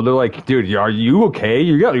out, bro. They're like, dude, are you okay?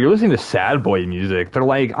 You're listening to sad boy music. They're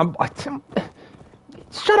like,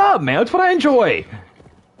 shut up, man. That's what I enjoy.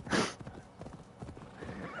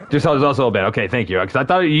 Just there's also a band. Okay, thank you. Because I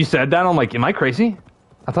thought you said that. I'm like, am I crazy?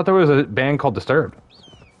 I thought there was a band called Disturbed.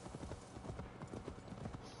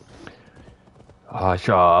 I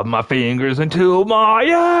shove my fingers into my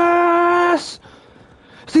ass.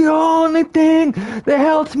 It's the only thing that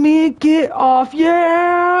helps me get off,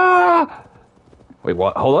 yeah! Wait,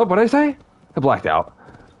 what? Hold up, what did I say? I blacked out.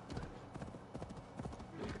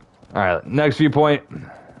 Alright, next viewpoint.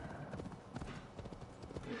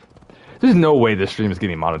 There's no way this stream is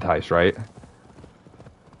getting monetized, right?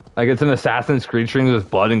 Like, it's an Assassin's Creed stream, there's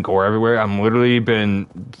blood and gore everywhere. I literally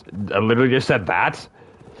just said that.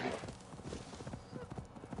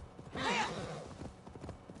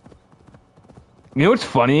 You know what's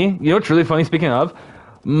funny? You know what's really funny? Speaking of,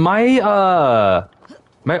 my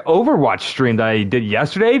my Overwatch stream that I did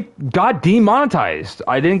yesterday got demonetized.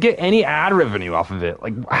 I didn't get any ad revenue off of it.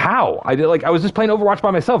 Like how? I was just playing Overwatch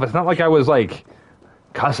by myself. It's not like I was like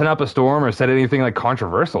cussing up a storm or said anything like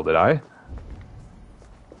controversial, did I?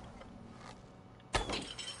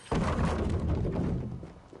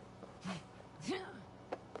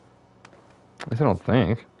 At least I don't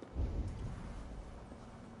think.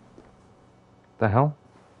 The hell?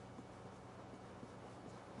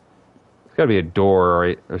 There's gotta be a door,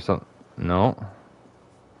 right? Or something. No.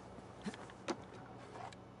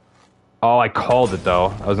 Oh, I called it though.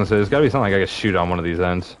 I was gonna say, there's gotta be something like I can shoot on one of these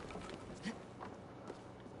ends.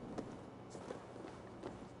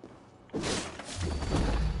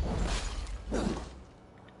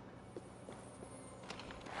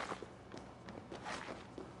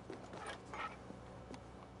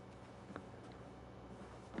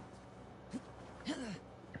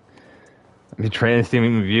 You trying to see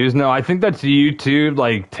me views? No, I think that's YouTube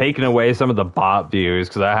like taking away some of the bot views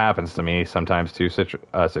because that happens to me sometimes too.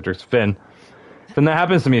 Citrix Finn, that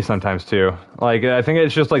happens to me sometimes too. Like I think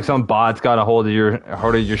it's just like some bots got a hold of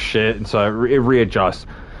your shit, and so it readjusts.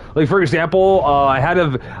 Like for example,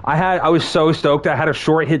 I was so stoked I had a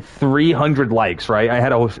short hit 300 likes. Right, I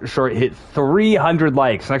had a short hit 300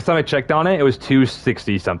 likes. Next time I checked on it, it was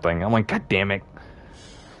 260 something. I'm like, God damn it!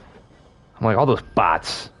 I'm like all those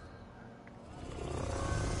bots.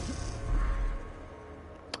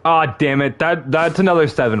 Ah, oh, damn it. That's another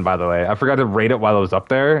 7, by the way. I forgot to rate it while it was up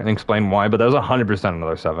there and explain why, but that was 100%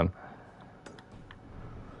 another 7.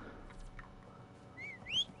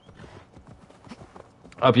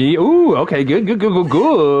 Up ye. Ooh, okay, good.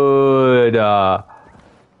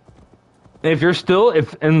 If you're still,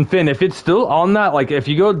 Finn, if it's still on that, like, if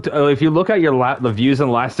you look at the views in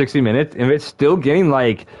the last 60 minutes, if it's still getting,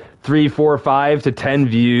 like, 3, 4, 5 to 10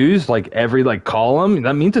 views, like, every, like, column,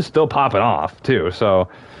 that means it's still popping off, too, so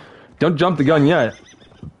don't jump the gun yet.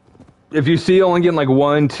 If you see only getting, like,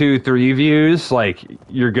 1, 2, 3 views, like,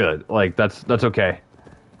 you're good. Like, that's okay.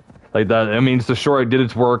 Like, that means the short did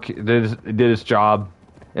its work, it did its job.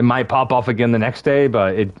 It might pop off again the next day,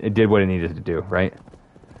 but it did what it needed to do, right?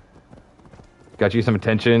 Got you some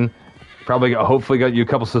attention. Hopefully got you a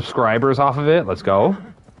couple subscribers off of it. Let's go.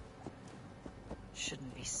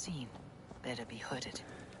 Shouldn't be seen. Better be hooded.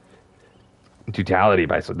 Totality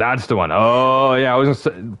by so that's the one. Oh yeah, I was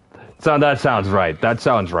gonna say, that sounds right. That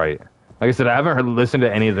sounds right. Like I said, I haven't listened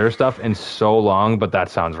to any of their stuff in so long, but that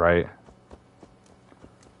sounds right.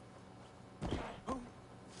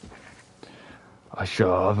 I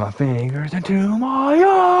shove my fingers into my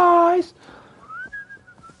eyes.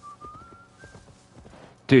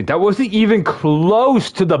 Dude, that wasn't even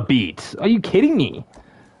close to the beat. Are you kidding me?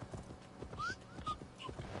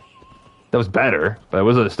 That was better, but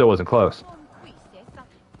it still wasn't close.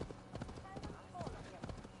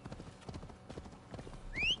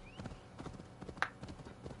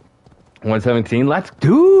 117.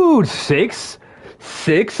 Dude, six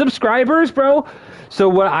subscribers, bro. So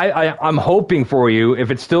what I'm hoping for you,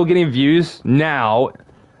 if it's still getting views now,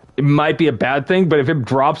 it might be a bad thing, but if it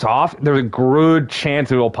drops off, there's a good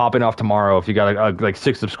chance it will pop off tomorrow if you got like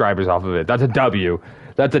 6 subscribers off of it. That's a W.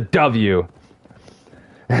 That's a W.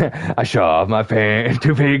 I shove my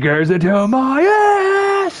 2 fingers into my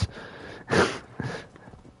ass.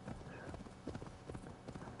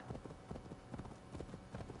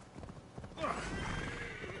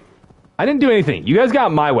 I didn't do anything. You guys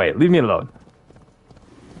got my way. Leave me alone.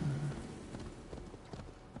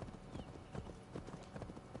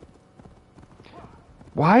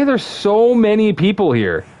 Why are there so many people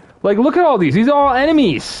here? Like, look at all these. These are all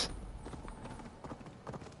enemies.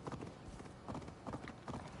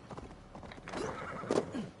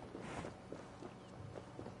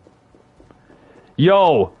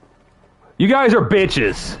 Yo. You guys are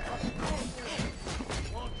bitches.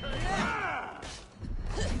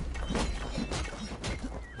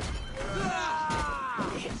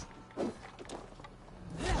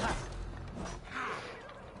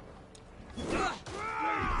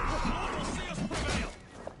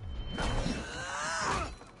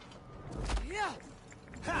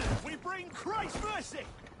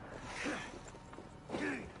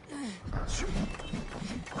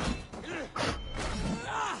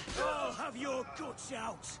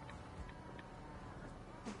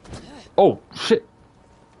 Oh, shit.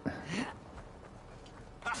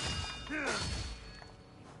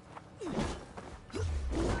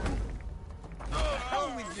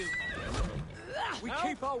 We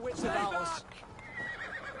keep our wits about us.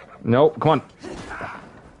 Nope, come on.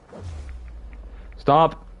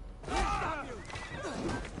 Stop.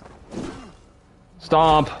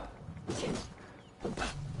 Stomp.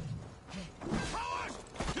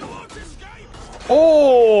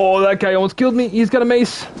 Oh, that guy almost killed me. He's got a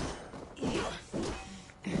mace.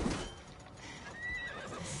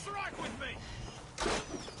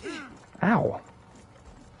 Ow.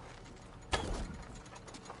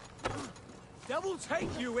 Devil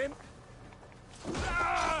take you, imp.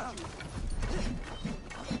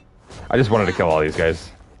 I just wanted to kill all these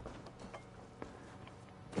guys.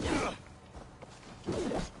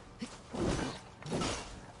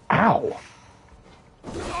 Ow.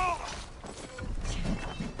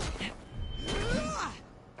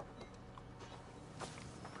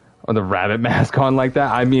 Or the rabbit mask on like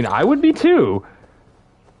that. I mean, I would be too.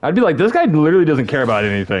 I'd be like, this guy literally doesn't care about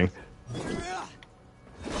anything.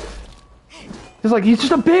 He's like, he's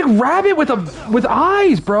just a big rabbit with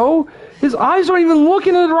eyes, bro. His eyes don't even look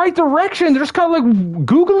in the right direction. They're just kind of like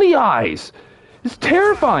googly eyes. It's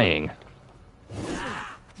terrifying.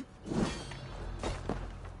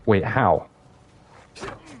 Wait, how?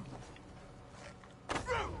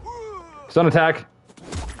 Stun attack.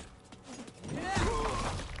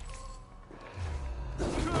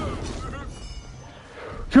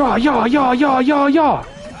 Yeah.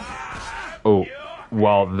 Oh,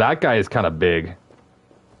 well, that guy is kind of big.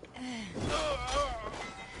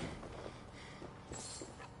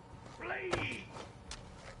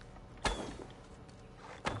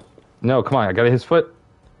 No, come on, I got his foot.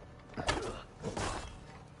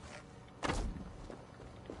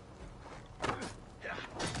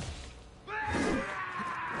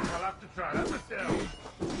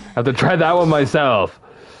 I have to try that one myself.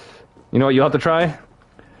 You know what you'll have to try?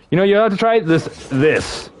 You know what you'll have to try?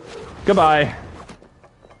 This. Goodbye.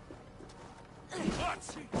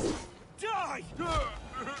 Die!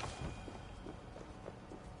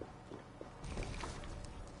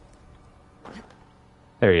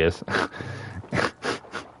 There he is.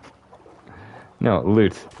 No,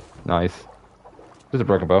 loot. Nice. There's a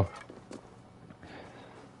broken bow.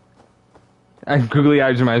 And googly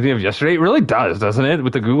eyes reminds me of yesterday. It really does, doesn't it?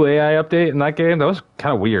 With the Google AI update in that game, that was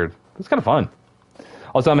kind of weird. It was kind of fun.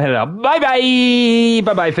 Also, I'm headed out. Bye-bye!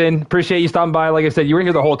 Bye-bye, Finn. Appreciate you stopping by. Like I said, you were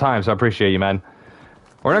here the whole time, so I appreciate you, man.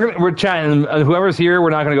 We're chatting. Whoever's here,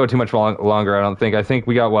 we're not gonna go too much longer, I don't think. I think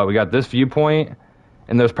we got what? We got this viewpoint,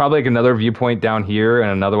 and there's probably like another viewpoint down here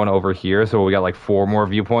and another one over here, so we got like 4 more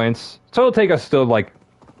viewpoints. So it'll take us still like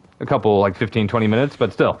a couple, like 15, 20 minutes,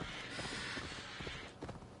 but still.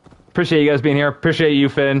 Appreciate you guys being here. Appreciate you,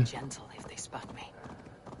 Finn. Gentle if they spot me.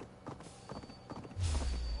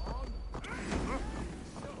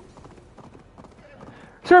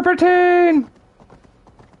 Serpentine!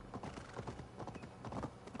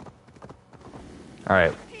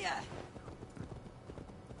 Alright.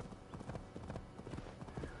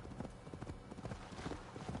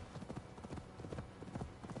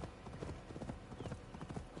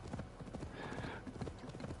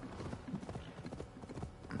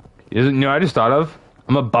 You know what I just thought of?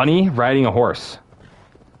 I'm a bunny riding a horse.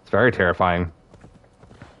 It's very terrifying.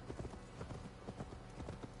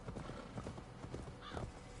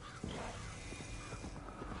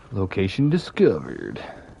 Location discovered.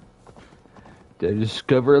 Did I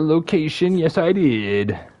discover a location? Yes, I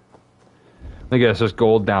did. I guess there's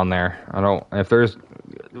gold down there. I don't... If there's...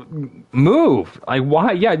 Move! Like,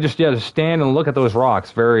 why? Yeah, just stand and look at those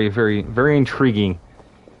rocks. Very, very, very intriguing.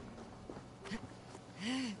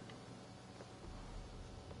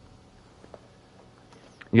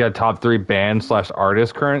 You got a top 3 band /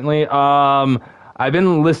 artist currently? I've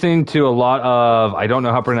been listening to a lot of, I don't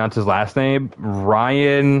know how to pronounce his last name,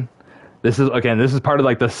 Ryan. This is part of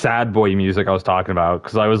like the sad boy music I was talking about,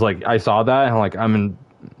 because I was like, I saw that and I'm like,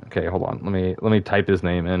 okay, hold on, let me type his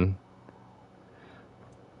name in.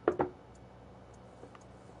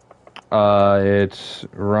 It's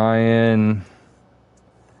Ryan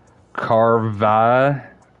Carvalho?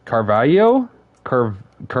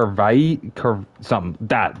 Something.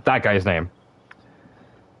 That guy's name.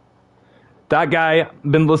 That guy,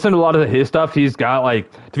 been listening to a lot of his stuff. He's got,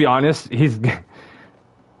 like, to be honest,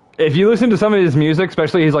 if you listen to some of his music,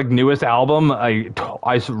 especially his, like, newest album, I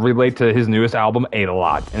relate to his newest album a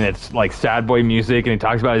lot. And it's, like, sad boy music, and he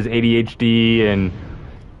talks about his ADHD and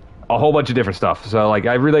a whole bunch of different stuff. So, like,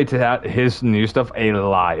 I relate to his new stuff a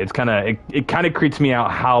lot. It's kind of, it kind of creeps me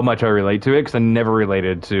out how much I relate to it, because I never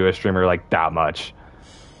related to a streamer, like, that much.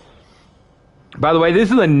 By the way,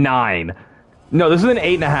 this is a 9. No, this is an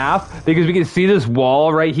 8.5, because we can see this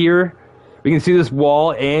wall right here. We can see this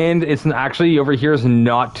wall, and it's actually over here is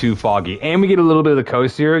not too foggy. And we get a little bit of the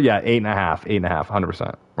coast here. Yeah, 8.5,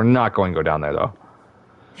 100%. We're not going to go down there, though.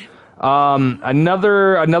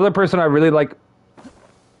 Another person I really like...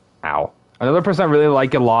 Ow. Another person I really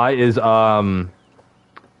like a lot is Jerome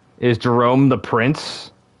the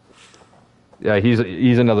Prince. Yeah,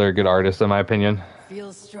 he's another good artist in my opinion.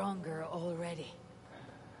 Feel stronger already.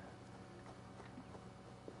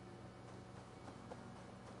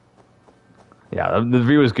 Yeah, the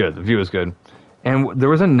view is good. The view is good. And there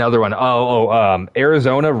was another one.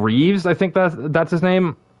 Arizona Reeves, I think that's his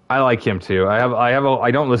name. I like him too. I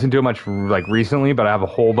don't listen to him much like recently, but I have a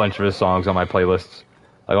whole bunch of his songs on my playlists.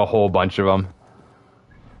 Like a whole bunch of them.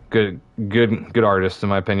 Good artist in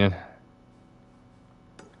my opinion.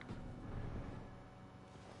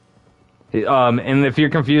 And if you're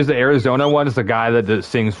confused, the Arizona one is the guy that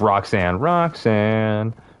sings Roxanne.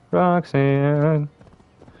 Roxanne, Roxanne.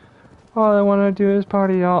 All I want to do is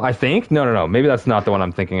party all. I think no. Maybe that's not the one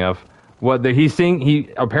I'm thinking of. What he sing? He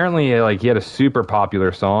apparently he had a super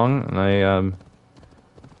popular song, and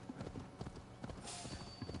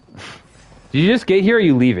Did you just get here? Or are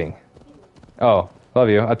you leaving? Oh, love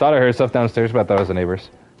you. I thought I heard stuff downstairs, but I thought it was the neighbors.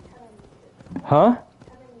 Huh?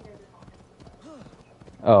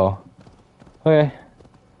 Oh. Okay.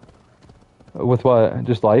 With what?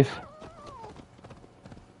 Just life?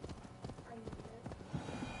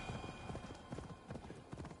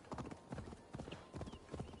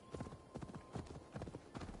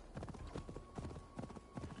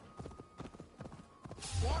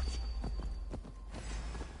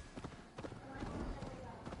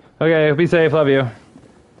 Okay, be safe. Love you.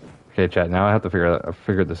 Okay, chat. Now I have to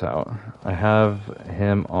figure this out. I have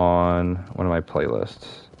him on one of my playlists.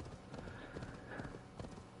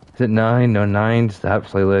 Is it 9? No, 9's that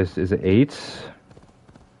playlist. Is it 8?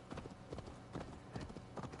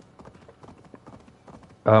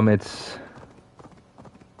 It's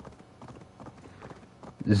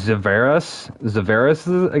Zaveras.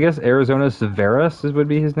 Zaveras, I guess Arizona Zaveras would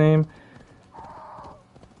be his name.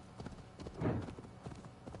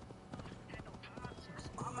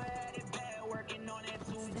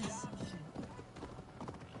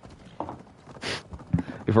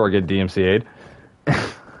 Before I get DMCA'd.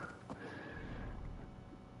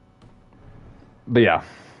 But yeah.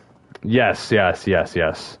 Yes.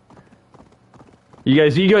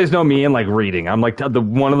 You guys know me and like reading. I'm like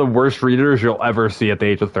one of the worst readers you'll ever see at the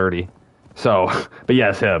age of 30. So, but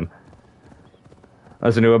yes, him.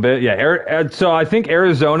 Listen to a bit. Yeah, so I think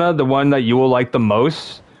Arizona, the one that you will like the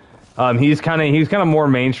most. He's kind of more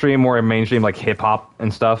mainstream like hip hop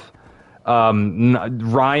and stuff.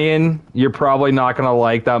 Ryan, you're probably not gonna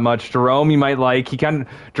like that much. Jerome, you might like.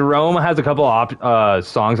 Jerome has a couple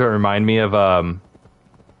songs that remind me of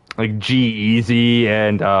like G-Eazy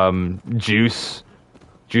and Juice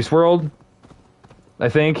WRLD. I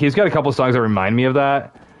think he's got a couple songs that remind me of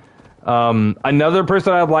that. Another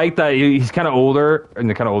person I like that he's kind of older,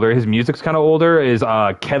 his music's kind of older, is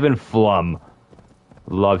Kevin Flum.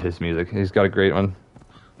 Love his music. He's got a great one.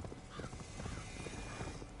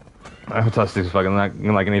 Fantastic. Fucking not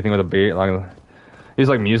like anything with a beat. Like, he's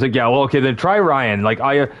like music. Yeah. Well, okay. Then try Ryan. Like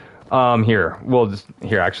here. Well, just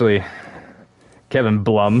here actually. Kevin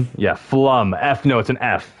Blum. Yeah, Flum. F. No, it's an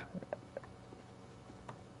F.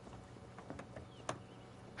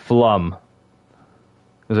 Flum.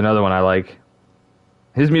 There's another one I like.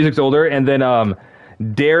 His music's older, and then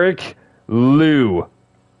Derek Liu.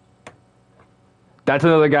 That's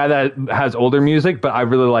another guy that has older music, but I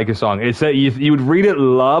really like his song. It's that you would read it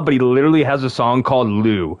love, but he literally has a song called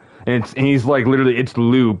Lou, and he's like literally it's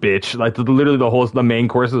Lou, bitch. Like literally the main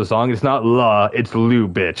chorus of the song. It's not la, it's Lou,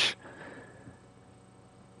 bitch.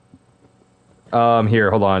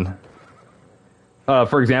 Here, hold on.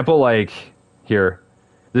 For example, like here,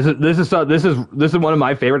 this is one of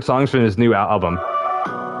my favorite songs from his new album.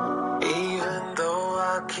 Even though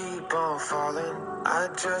I keep on falling, I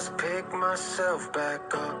just pick myself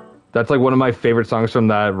back up. That's like one of my favorite songs from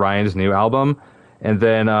that Ryan's new album. And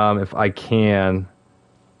then if I can,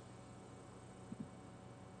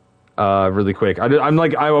 really quick, I'm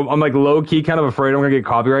like low key kind of afraid I'm gonna get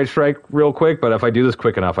copyright strike real quick. But if I do this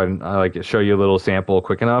quick enough, I like show you a little sample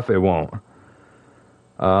quick enough, it won't.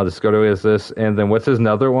 Let's go to this, and then what's his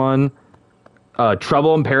another one?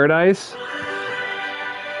 Trouble in Paradise.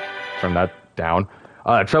 Turn that down.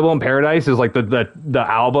 Trouble in Paradise is like the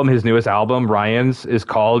album, his newest album, Ryan's, is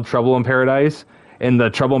called Trouble in Paradise, and the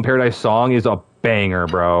Trouble in Paradise song is a banger,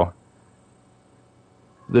 bro.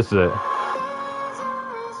 This is it.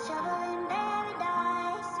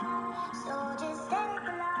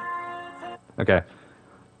 Okay,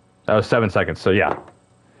 that was 7 seconds. So yeah.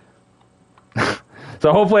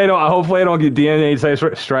 So hopefully I don't get DNA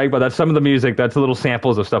strike, but that's some of the music. That's little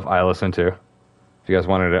samples of stuff I listen to. If you guys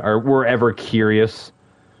wanted it or were ever curious.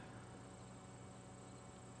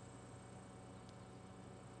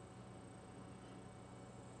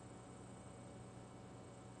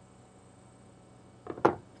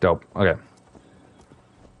 Dope. Okay.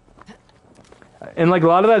 And like a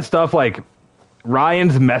lot of that stuff, like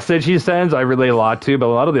Ryan's message he sends, I relate a lot to, but a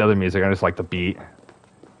lot of the other music, I just like the beat.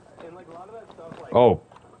 And like a lot of that stuff, like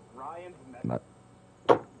Ryan's message.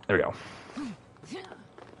 There we go.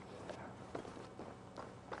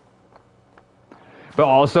 But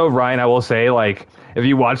also, Ryan, I will say, like, if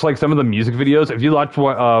you watch like some of the music videos, if you watch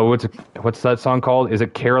what's that song called? Is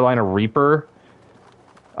it Carolina Reaper?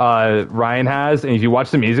 Ryan has, and if you watch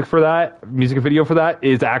the music video for that,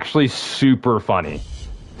 it's actually super funny.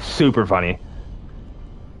 Super funny.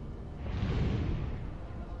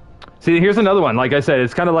 See, here's another one. Like I said,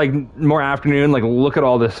 it's kind of like more afternoon, like look at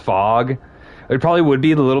all this fog. It probably would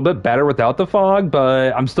be a little bit better without the fog,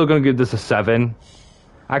 but I'm still going to give this a 7.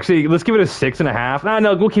 Actually, let's give it a 6.5. Nah,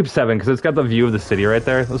 no, we'll keep 7 because it's got the view of the city right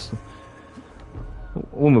there.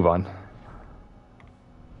 We'll move on.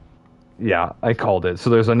 Yeah, I called it. So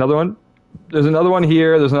there's another one. There's another one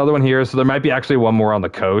here. There's another one here. So there might be actually one more on the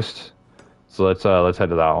coast. So let's head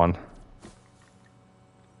to that one.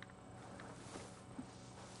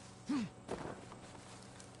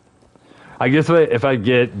 I guess if I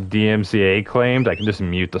get DMCA claimed, I can just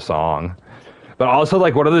mute the song. But also,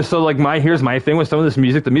 like, what are the so like here's my thing with some of this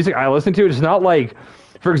music. The music I listen to, it's not like,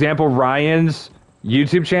 for example, Ryan's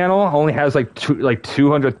YouTube channel only has like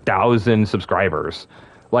 200,000 subscribers.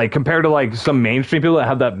 Like compared to like some mainstream people that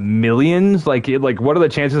have that millions, like what are the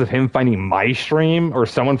chances of him finding my stream or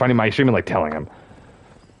someone finding my stream and like telling him?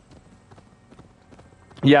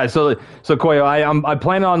 Yeah, so Koyo, I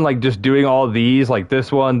plan on like just doing all of these, like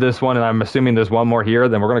this one, and I'm assuming there's one more here.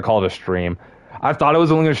 Then we're gonna call it a stream. I thought it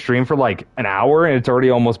was only gonna stream for like an hour, and it's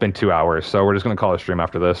already almost been 2 hours. So we're just gonna call it a stream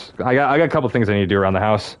after this. I got a couple things I need to do around the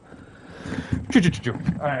house.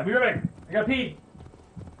 All right, I'll be right back. I gotta pee.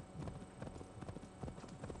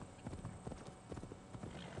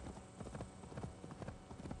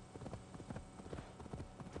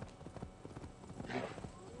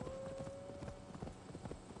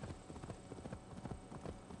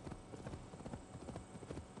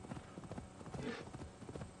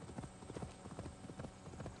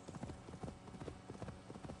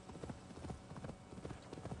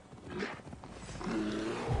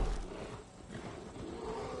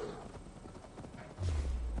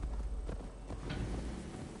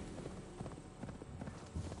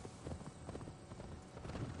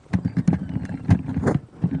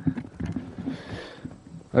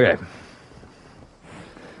 Okay.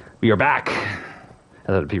 We are back.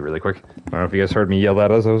 I had to pee really quick. I don't know if you guys heard me yell that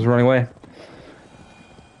as I was running away.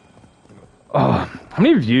 Oh, how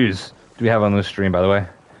many views do we have on this stream, by the way?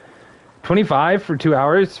 25 for 2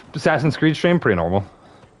 hours? Assassin's Creed stream? Pretty normal.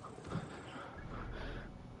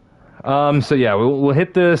 So yeah, we'll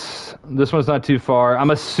hit this. This one's not too far. I'm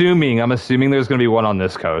assuming there's going to be one on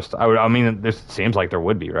this coast. I mean, it seems like there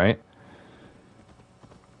would be, right?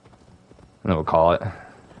 And then we'll call it.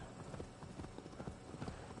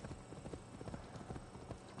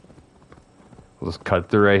 We'll just cut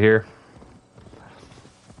through right here.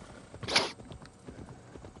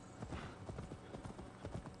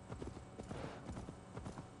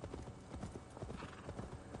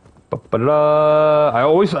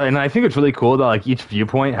 I think it's really cool that like each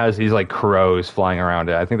viewpoint has these like crows flying around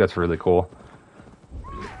it. I think that's really cool.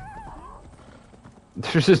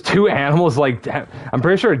 There's just two animals, like, I'm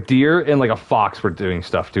pretty sure a deer and like a fox were doing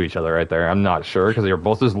stuff to each other right there. I'm not sure because they were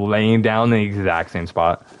both just laying down in the exact same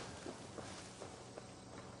spot.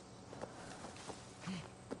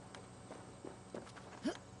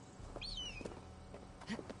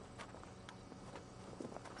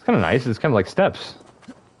 It's kind of nice. It's kind of like steps.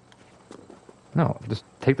 No, just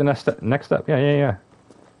take the next step. Yeah.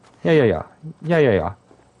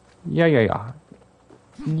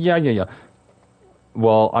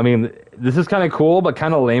 Well, I mean, this is kind of cool, but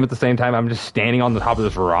kind of lame at the same time. I'm just standing on the top of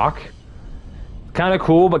this rock. Kind of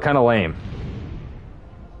cool, but kind of lame.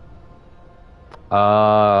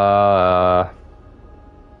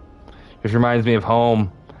 This reminds me of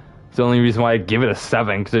home. It's the only reason why I give it a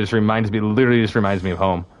 7, because it literally just reminds me of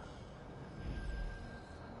home.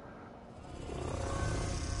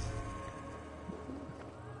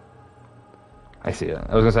 I see it.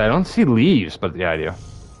 I was gonna say, I don't see leaves, but yeah, I do.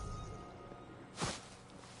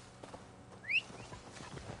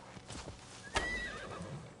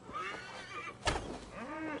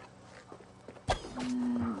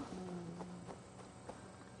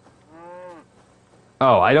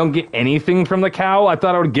 Oh, I don't get anything from the cow? I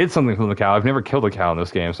thought I would get something from the cow. I've never killed a cow in this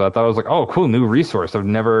game, so I thought I was like, oh, cool, new resource I've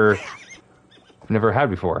never had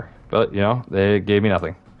before. But, you know, they gave me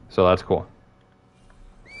nothing. So that's cool.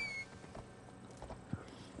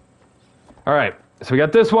 Alright, So we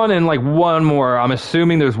got this one and like one more. I'm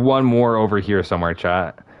assuming there's one more over here somewhere,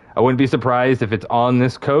 chat. I wouldn't be surprised if it's on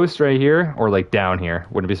this coast right here or like down here.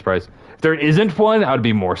 Wouldn't be surprised. If there isn't one, I would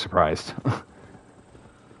be more surprised.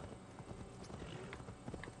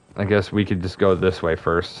 I guess we could just go this way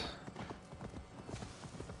first.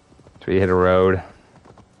 So we hit a road.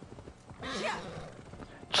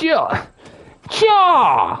 Chia!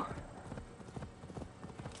 Chia!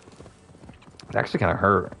 It actually kind of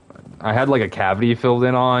hurt. I had like a cavity filled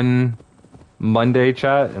in on Monday,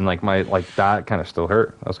 chat, and like my that kind of still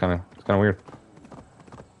hurt. That was kind of weird.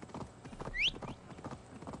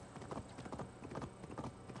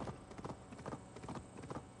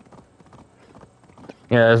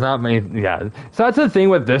 Yeah, there's not many. Yeah, so that's the thing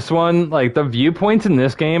with this one. Like the viewpoints in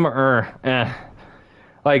this game are,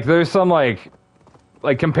 like there's some like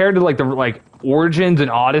compared to like the Origins and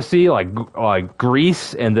Odyssey, like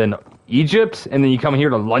Greece and then Egypt, and then you come here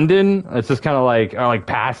to London. It's just kind of like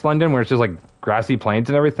past London where it's just like grassy plains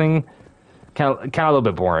and everything. Kind of a little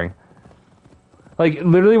bit boring. Like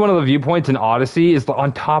literally one of the viewpoints in Odyssey is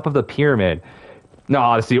on top of the pyramid. No,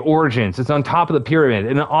 Odyssey, Origins. It's on top of the pyramid.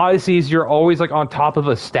 And in Odysseys, you're always like on top of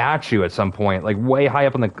a statue at some point, like way high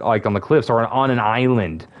up on the cliffs or on an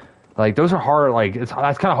island. Like those are hard. Like that's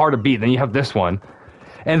kind of hard to beat. Then you have this one,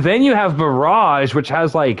 and then you have Mirage, which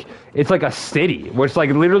has it's like a city, which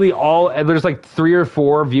like literally there's like 3 or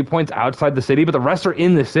 4 viewpoints outside the city, but the rest are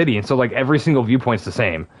in the city, and so like every single viewpoint's the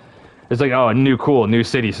same. It's like, oh, new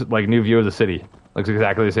city, like new view of the city. Looks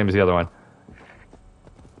exactly the same as the other one.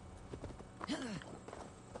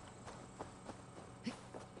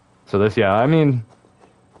 So this, yeah, I mean,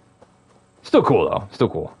 still cool though. Still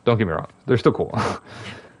cool. Don't get me wrong. They're still cool.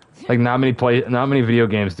 Like not many video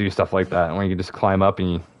games do stuff like that, where you can just climb up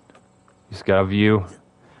and you just got a view.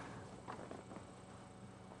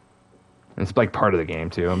 And it's like part of the game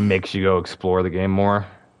too. It makes you go explore the game more,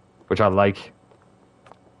 which I like.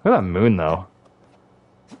 Look at that moon though.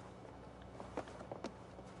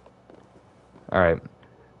 All right.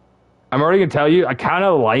 I'm already gonna tell you, I kind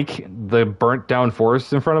of like the burnt down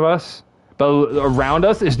forest in front of us, but around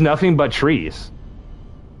us is nothing but trees.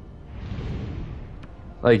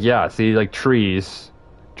 Like, yeah, see, like trees,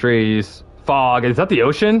 fog. Is that the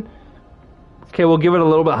ocean? Okay, we'll give it a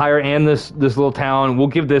little bit higher, and this little town, we'll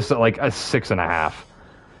give this like a 6.5.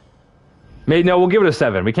 Maybe no, we'll give it a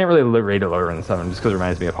 7. We can't really rate it lower than 7 just because it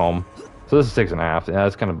reminds me of home. So this is 6.5. Yeah,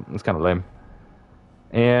 it's kind of lame.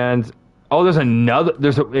 And oh, there's another.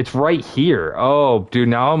 It's right here. Oh, dude,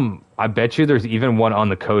 now I bet you there's even one on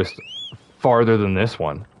the coast farther than this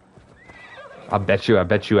one. I bet you.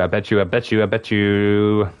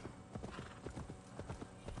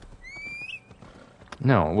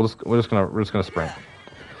 No, we're just gonna sprint.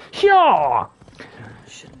 Yeah.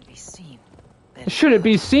 Shouldn't be seen. Shouldn't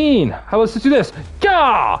be seen. How let's do this.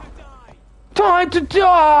 Yeah. Time to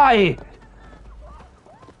die.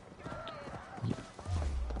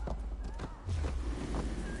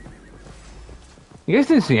 You guys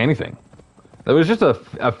didn't see anything. That was just a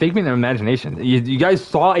figment of imagination. You guys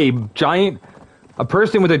saw a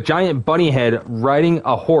person with a giant bunny head riding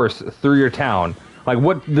a horse through your town. Like,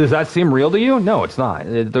 what, does that seem real to you? No, it's not.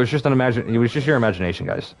 It was just your imagination,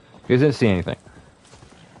 guys. You guys didn't see anything.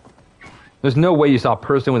 There's no way you saw a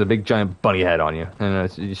person with a big giant bunny head on you. And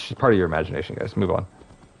it's just part of your imagination, guys. Move on.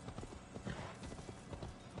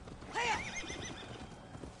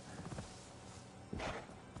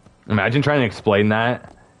 Imagine trying to explain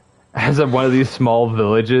that as one of these small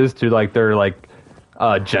villages to like their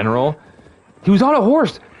general. He was on a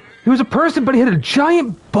horse. He was a person, but he had a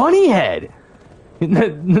giant bunny head.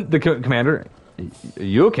 The commander, are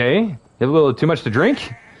you okay? You have a little too much to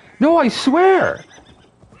drink? No, I swear.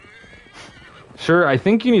 Sure, I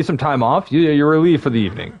think you need some time off. You're relieved for the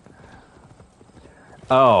evening.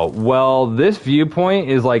 Oh, well, this viewpoint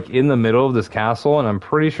is like in the middle of this castle, and I'm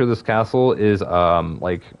pretty sure this castle is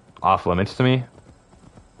like off limits to me.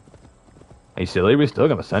 Are you silly? We're still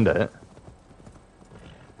gonna send it.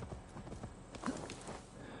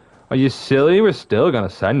 Are you silly? We're still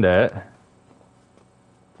gonna send it.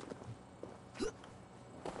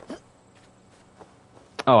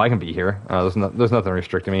 Oh, I can be here. There's nothing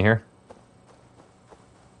restricting me here.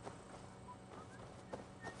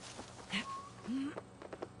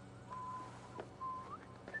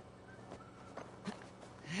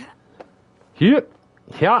 Here,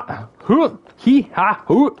 yeah, hoo, he, ha,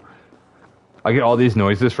 hoo. I get all these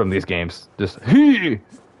noises from these games. Just hee.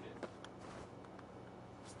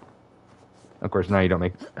 Of course, now you don't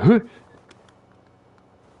make. Hoo.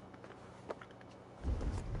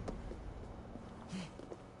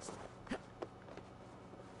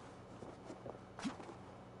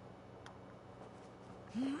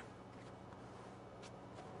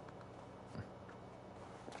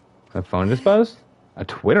 My phone just buzzed? A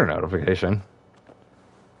Twitter notification.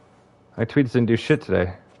 My tweets didn't do shit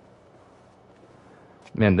today.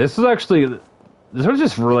 Man, this was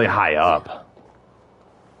just really high up.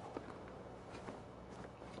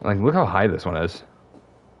 Like, look how high this one is.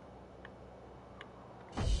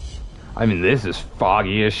 I mean, this is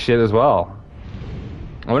foggy as shit as well.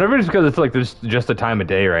 I wonder if it's because it's like this just the time of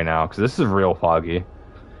day right now, because this is real foggy.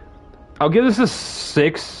 I'll give this a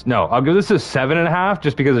 6. No, I'll give this a 7.5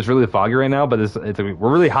 just because it's really foggy right now, but we're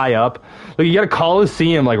really high up. Look, you got a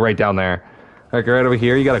Coliseum like right down there. Like right over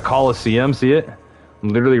here, you got a Coliseum, see it?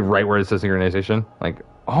 Literally right where it says synchronization. Like,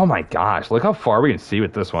 oh my gosh, look how far we can see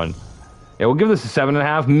with this one. Yeah, we'll give this a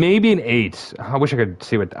 7.5, maybe an 8. I wish I could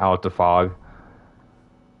see without the fog.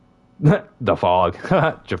 The fog.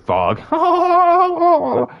 Fog.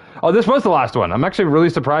 Oh, this was the last one. I'm actually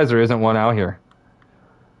really surprised there isn't one out here.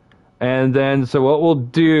 And then, so what we'll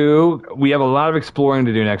do, we have a lot of exploring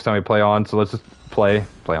to do next time we play on, so let's just play.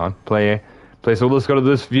 So let's go to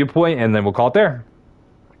this viewpoint, and then we'll call it there.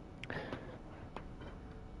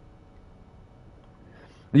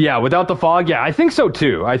 Yeah, without the fog, yeah, I think so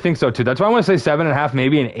too. That's why I want to say 7.5,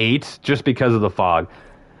 maybe an 8, just because of the fog.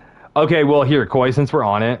 Okay, well, here, Koi, since we're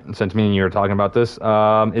on it, since me and you were talking about this,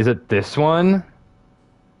 is it this one?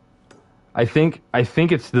 I think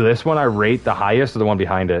it's this one I rate the highest, or the one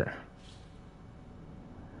behind it.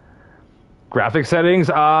 Graphic settings?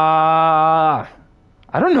 I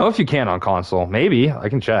don't know if you can on console. Maybe. I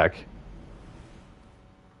can check.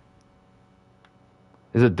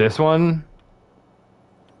 Is it this one?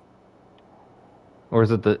 Or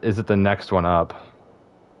is it the next one up?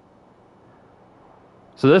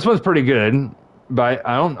 So this one's pretty good, but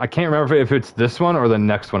I can't remember if it's this one or the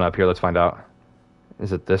next one up here. Let's find out.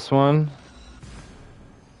 Is it this one?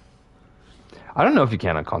 I don't know if you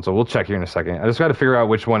can on console. We'll check here in a second. I just got to figure out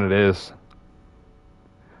which one it is.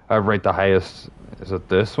 I rate the highest. Is it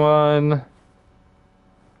this one?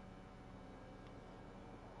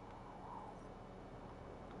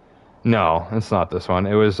 No, it's not this one.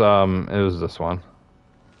 It was this one.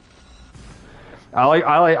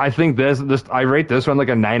 I think this I rate this one like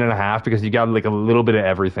a 9.5 because you got like a little bit of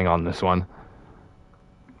everything on this one.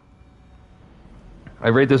 I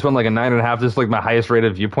rate this one like a 9.5. This is like my highest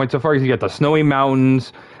rated viewpoint so far because you got the snowy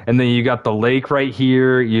mountains, and then you got the lake right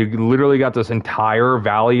here. You literally got this entire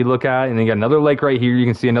valley you look at, and then you got another lake right here. You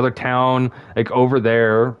can see another town like over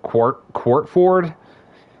there, Quartford.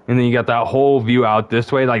 And then you got that whole view out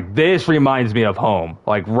this way. Like, this reminds me of home.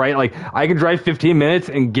 Like, right, like, I can drive 15 minutes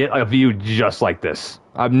and get a view just like this.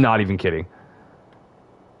 I'm not even kidding.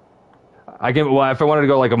 Well, if I wanted to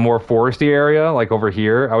go, like, a more foresty area, like over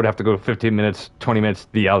here, I would have to go 15 minutes, 20 minutes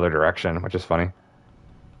the other direction, which is funny.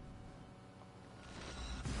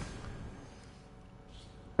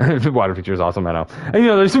 The water feature is awesome, I know. And, you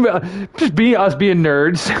know, there's just us being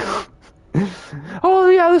nerds. Oh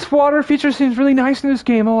yeah, this water feature seems really nice in this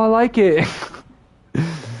game. Oh, I like it.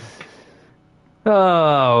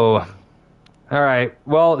 Oh. Alright.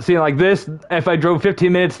 Well, see, like this, if I drove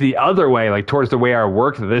 15 minutes the other way, like towards the way I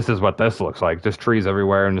work, this is what this looks like. Just trees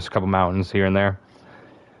everywhere and just a couple mountains here and there.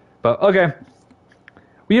 But, okay.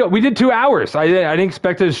 We did 2 hours. I didn't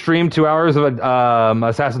expect to stream 2 hours of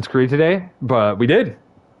Assassin's Creed today, but we did.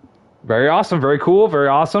 Very awesome. Very cool. Very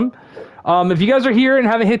awesome. If you guys are here and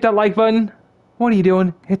haven't hit that like button, what are you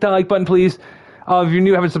doing? Hit that like button, please. If you're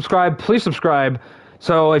new, haven't subscribed, please subscribe.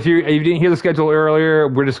 So if you didn't hear the schedule earlier,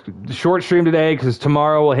 we're just short stream today because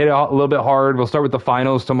tomorrow we'll hit it a little bit hard. We'll start with the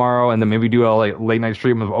finals tomorrow, and then maybe do a late night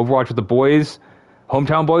stream of Overwatch with the boys,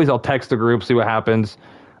 hometown boys. I'll text the group, see what happens.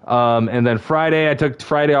 And then Friday, I took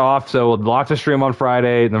Friday off, so lots of stream on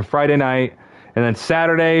Friday. And then Friday night, and then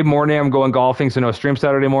Saturday morning, I'm going golfing, so no stream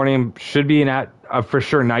Saturday morning. Should be for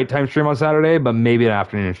sure nighttime stream on Saturday, but maybe an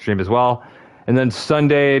afternoon stream as well. And then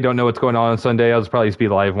Sunday, don't know what's going on Sunday. I'll just probably be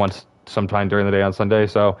live sometime during the day on Sunday.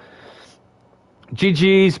 So,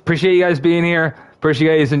 GG's. Appreciate you guys being here.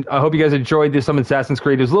 Appreciate you guys, and I hope you guys enjoyed some Assassin's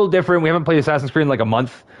Creed. It was a little different. We haven't played Assassin's Creed in like a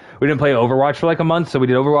month. We didn't play Overwatch for like a month, so we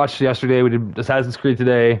did Overwatch yesterday. We did Assassin's Creed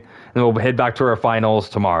today, and then we'll head back to our finals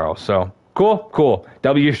tomorrow. So, cool.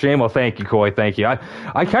 W stream. Well, thank you, Koi. Thank you.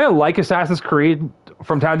 I kind of like Assassin's Creed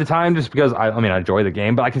from time to time just because I enjoy the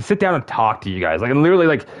game, but I can sit down and talk to you guys. Like, and literally,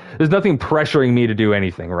 like, there's nothing pressuring me to do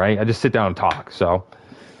anything, right? I just sit down and talk. So,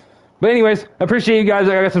 but anyways, I appreciate you guys.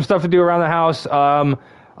 I got some stuff to do around the house.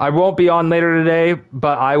 I won't be on later today,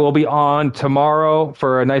 but I will be on tomorrow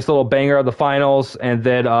for a nice little banger of the finals, and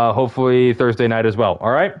then hopefully Thursday night as well. All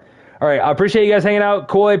right. I appreciate you guys hanging out.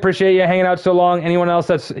 Koi, appreciate you hanging out so long. Anyone else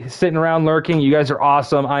that's sitting around lurking, you guys are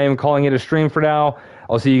awesome. I am calling it a stream for now.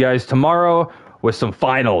 I'll see you guys tomorrow with some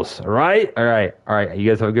finals. All right? All right. You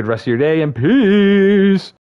guys have a good rest of your day, and peace.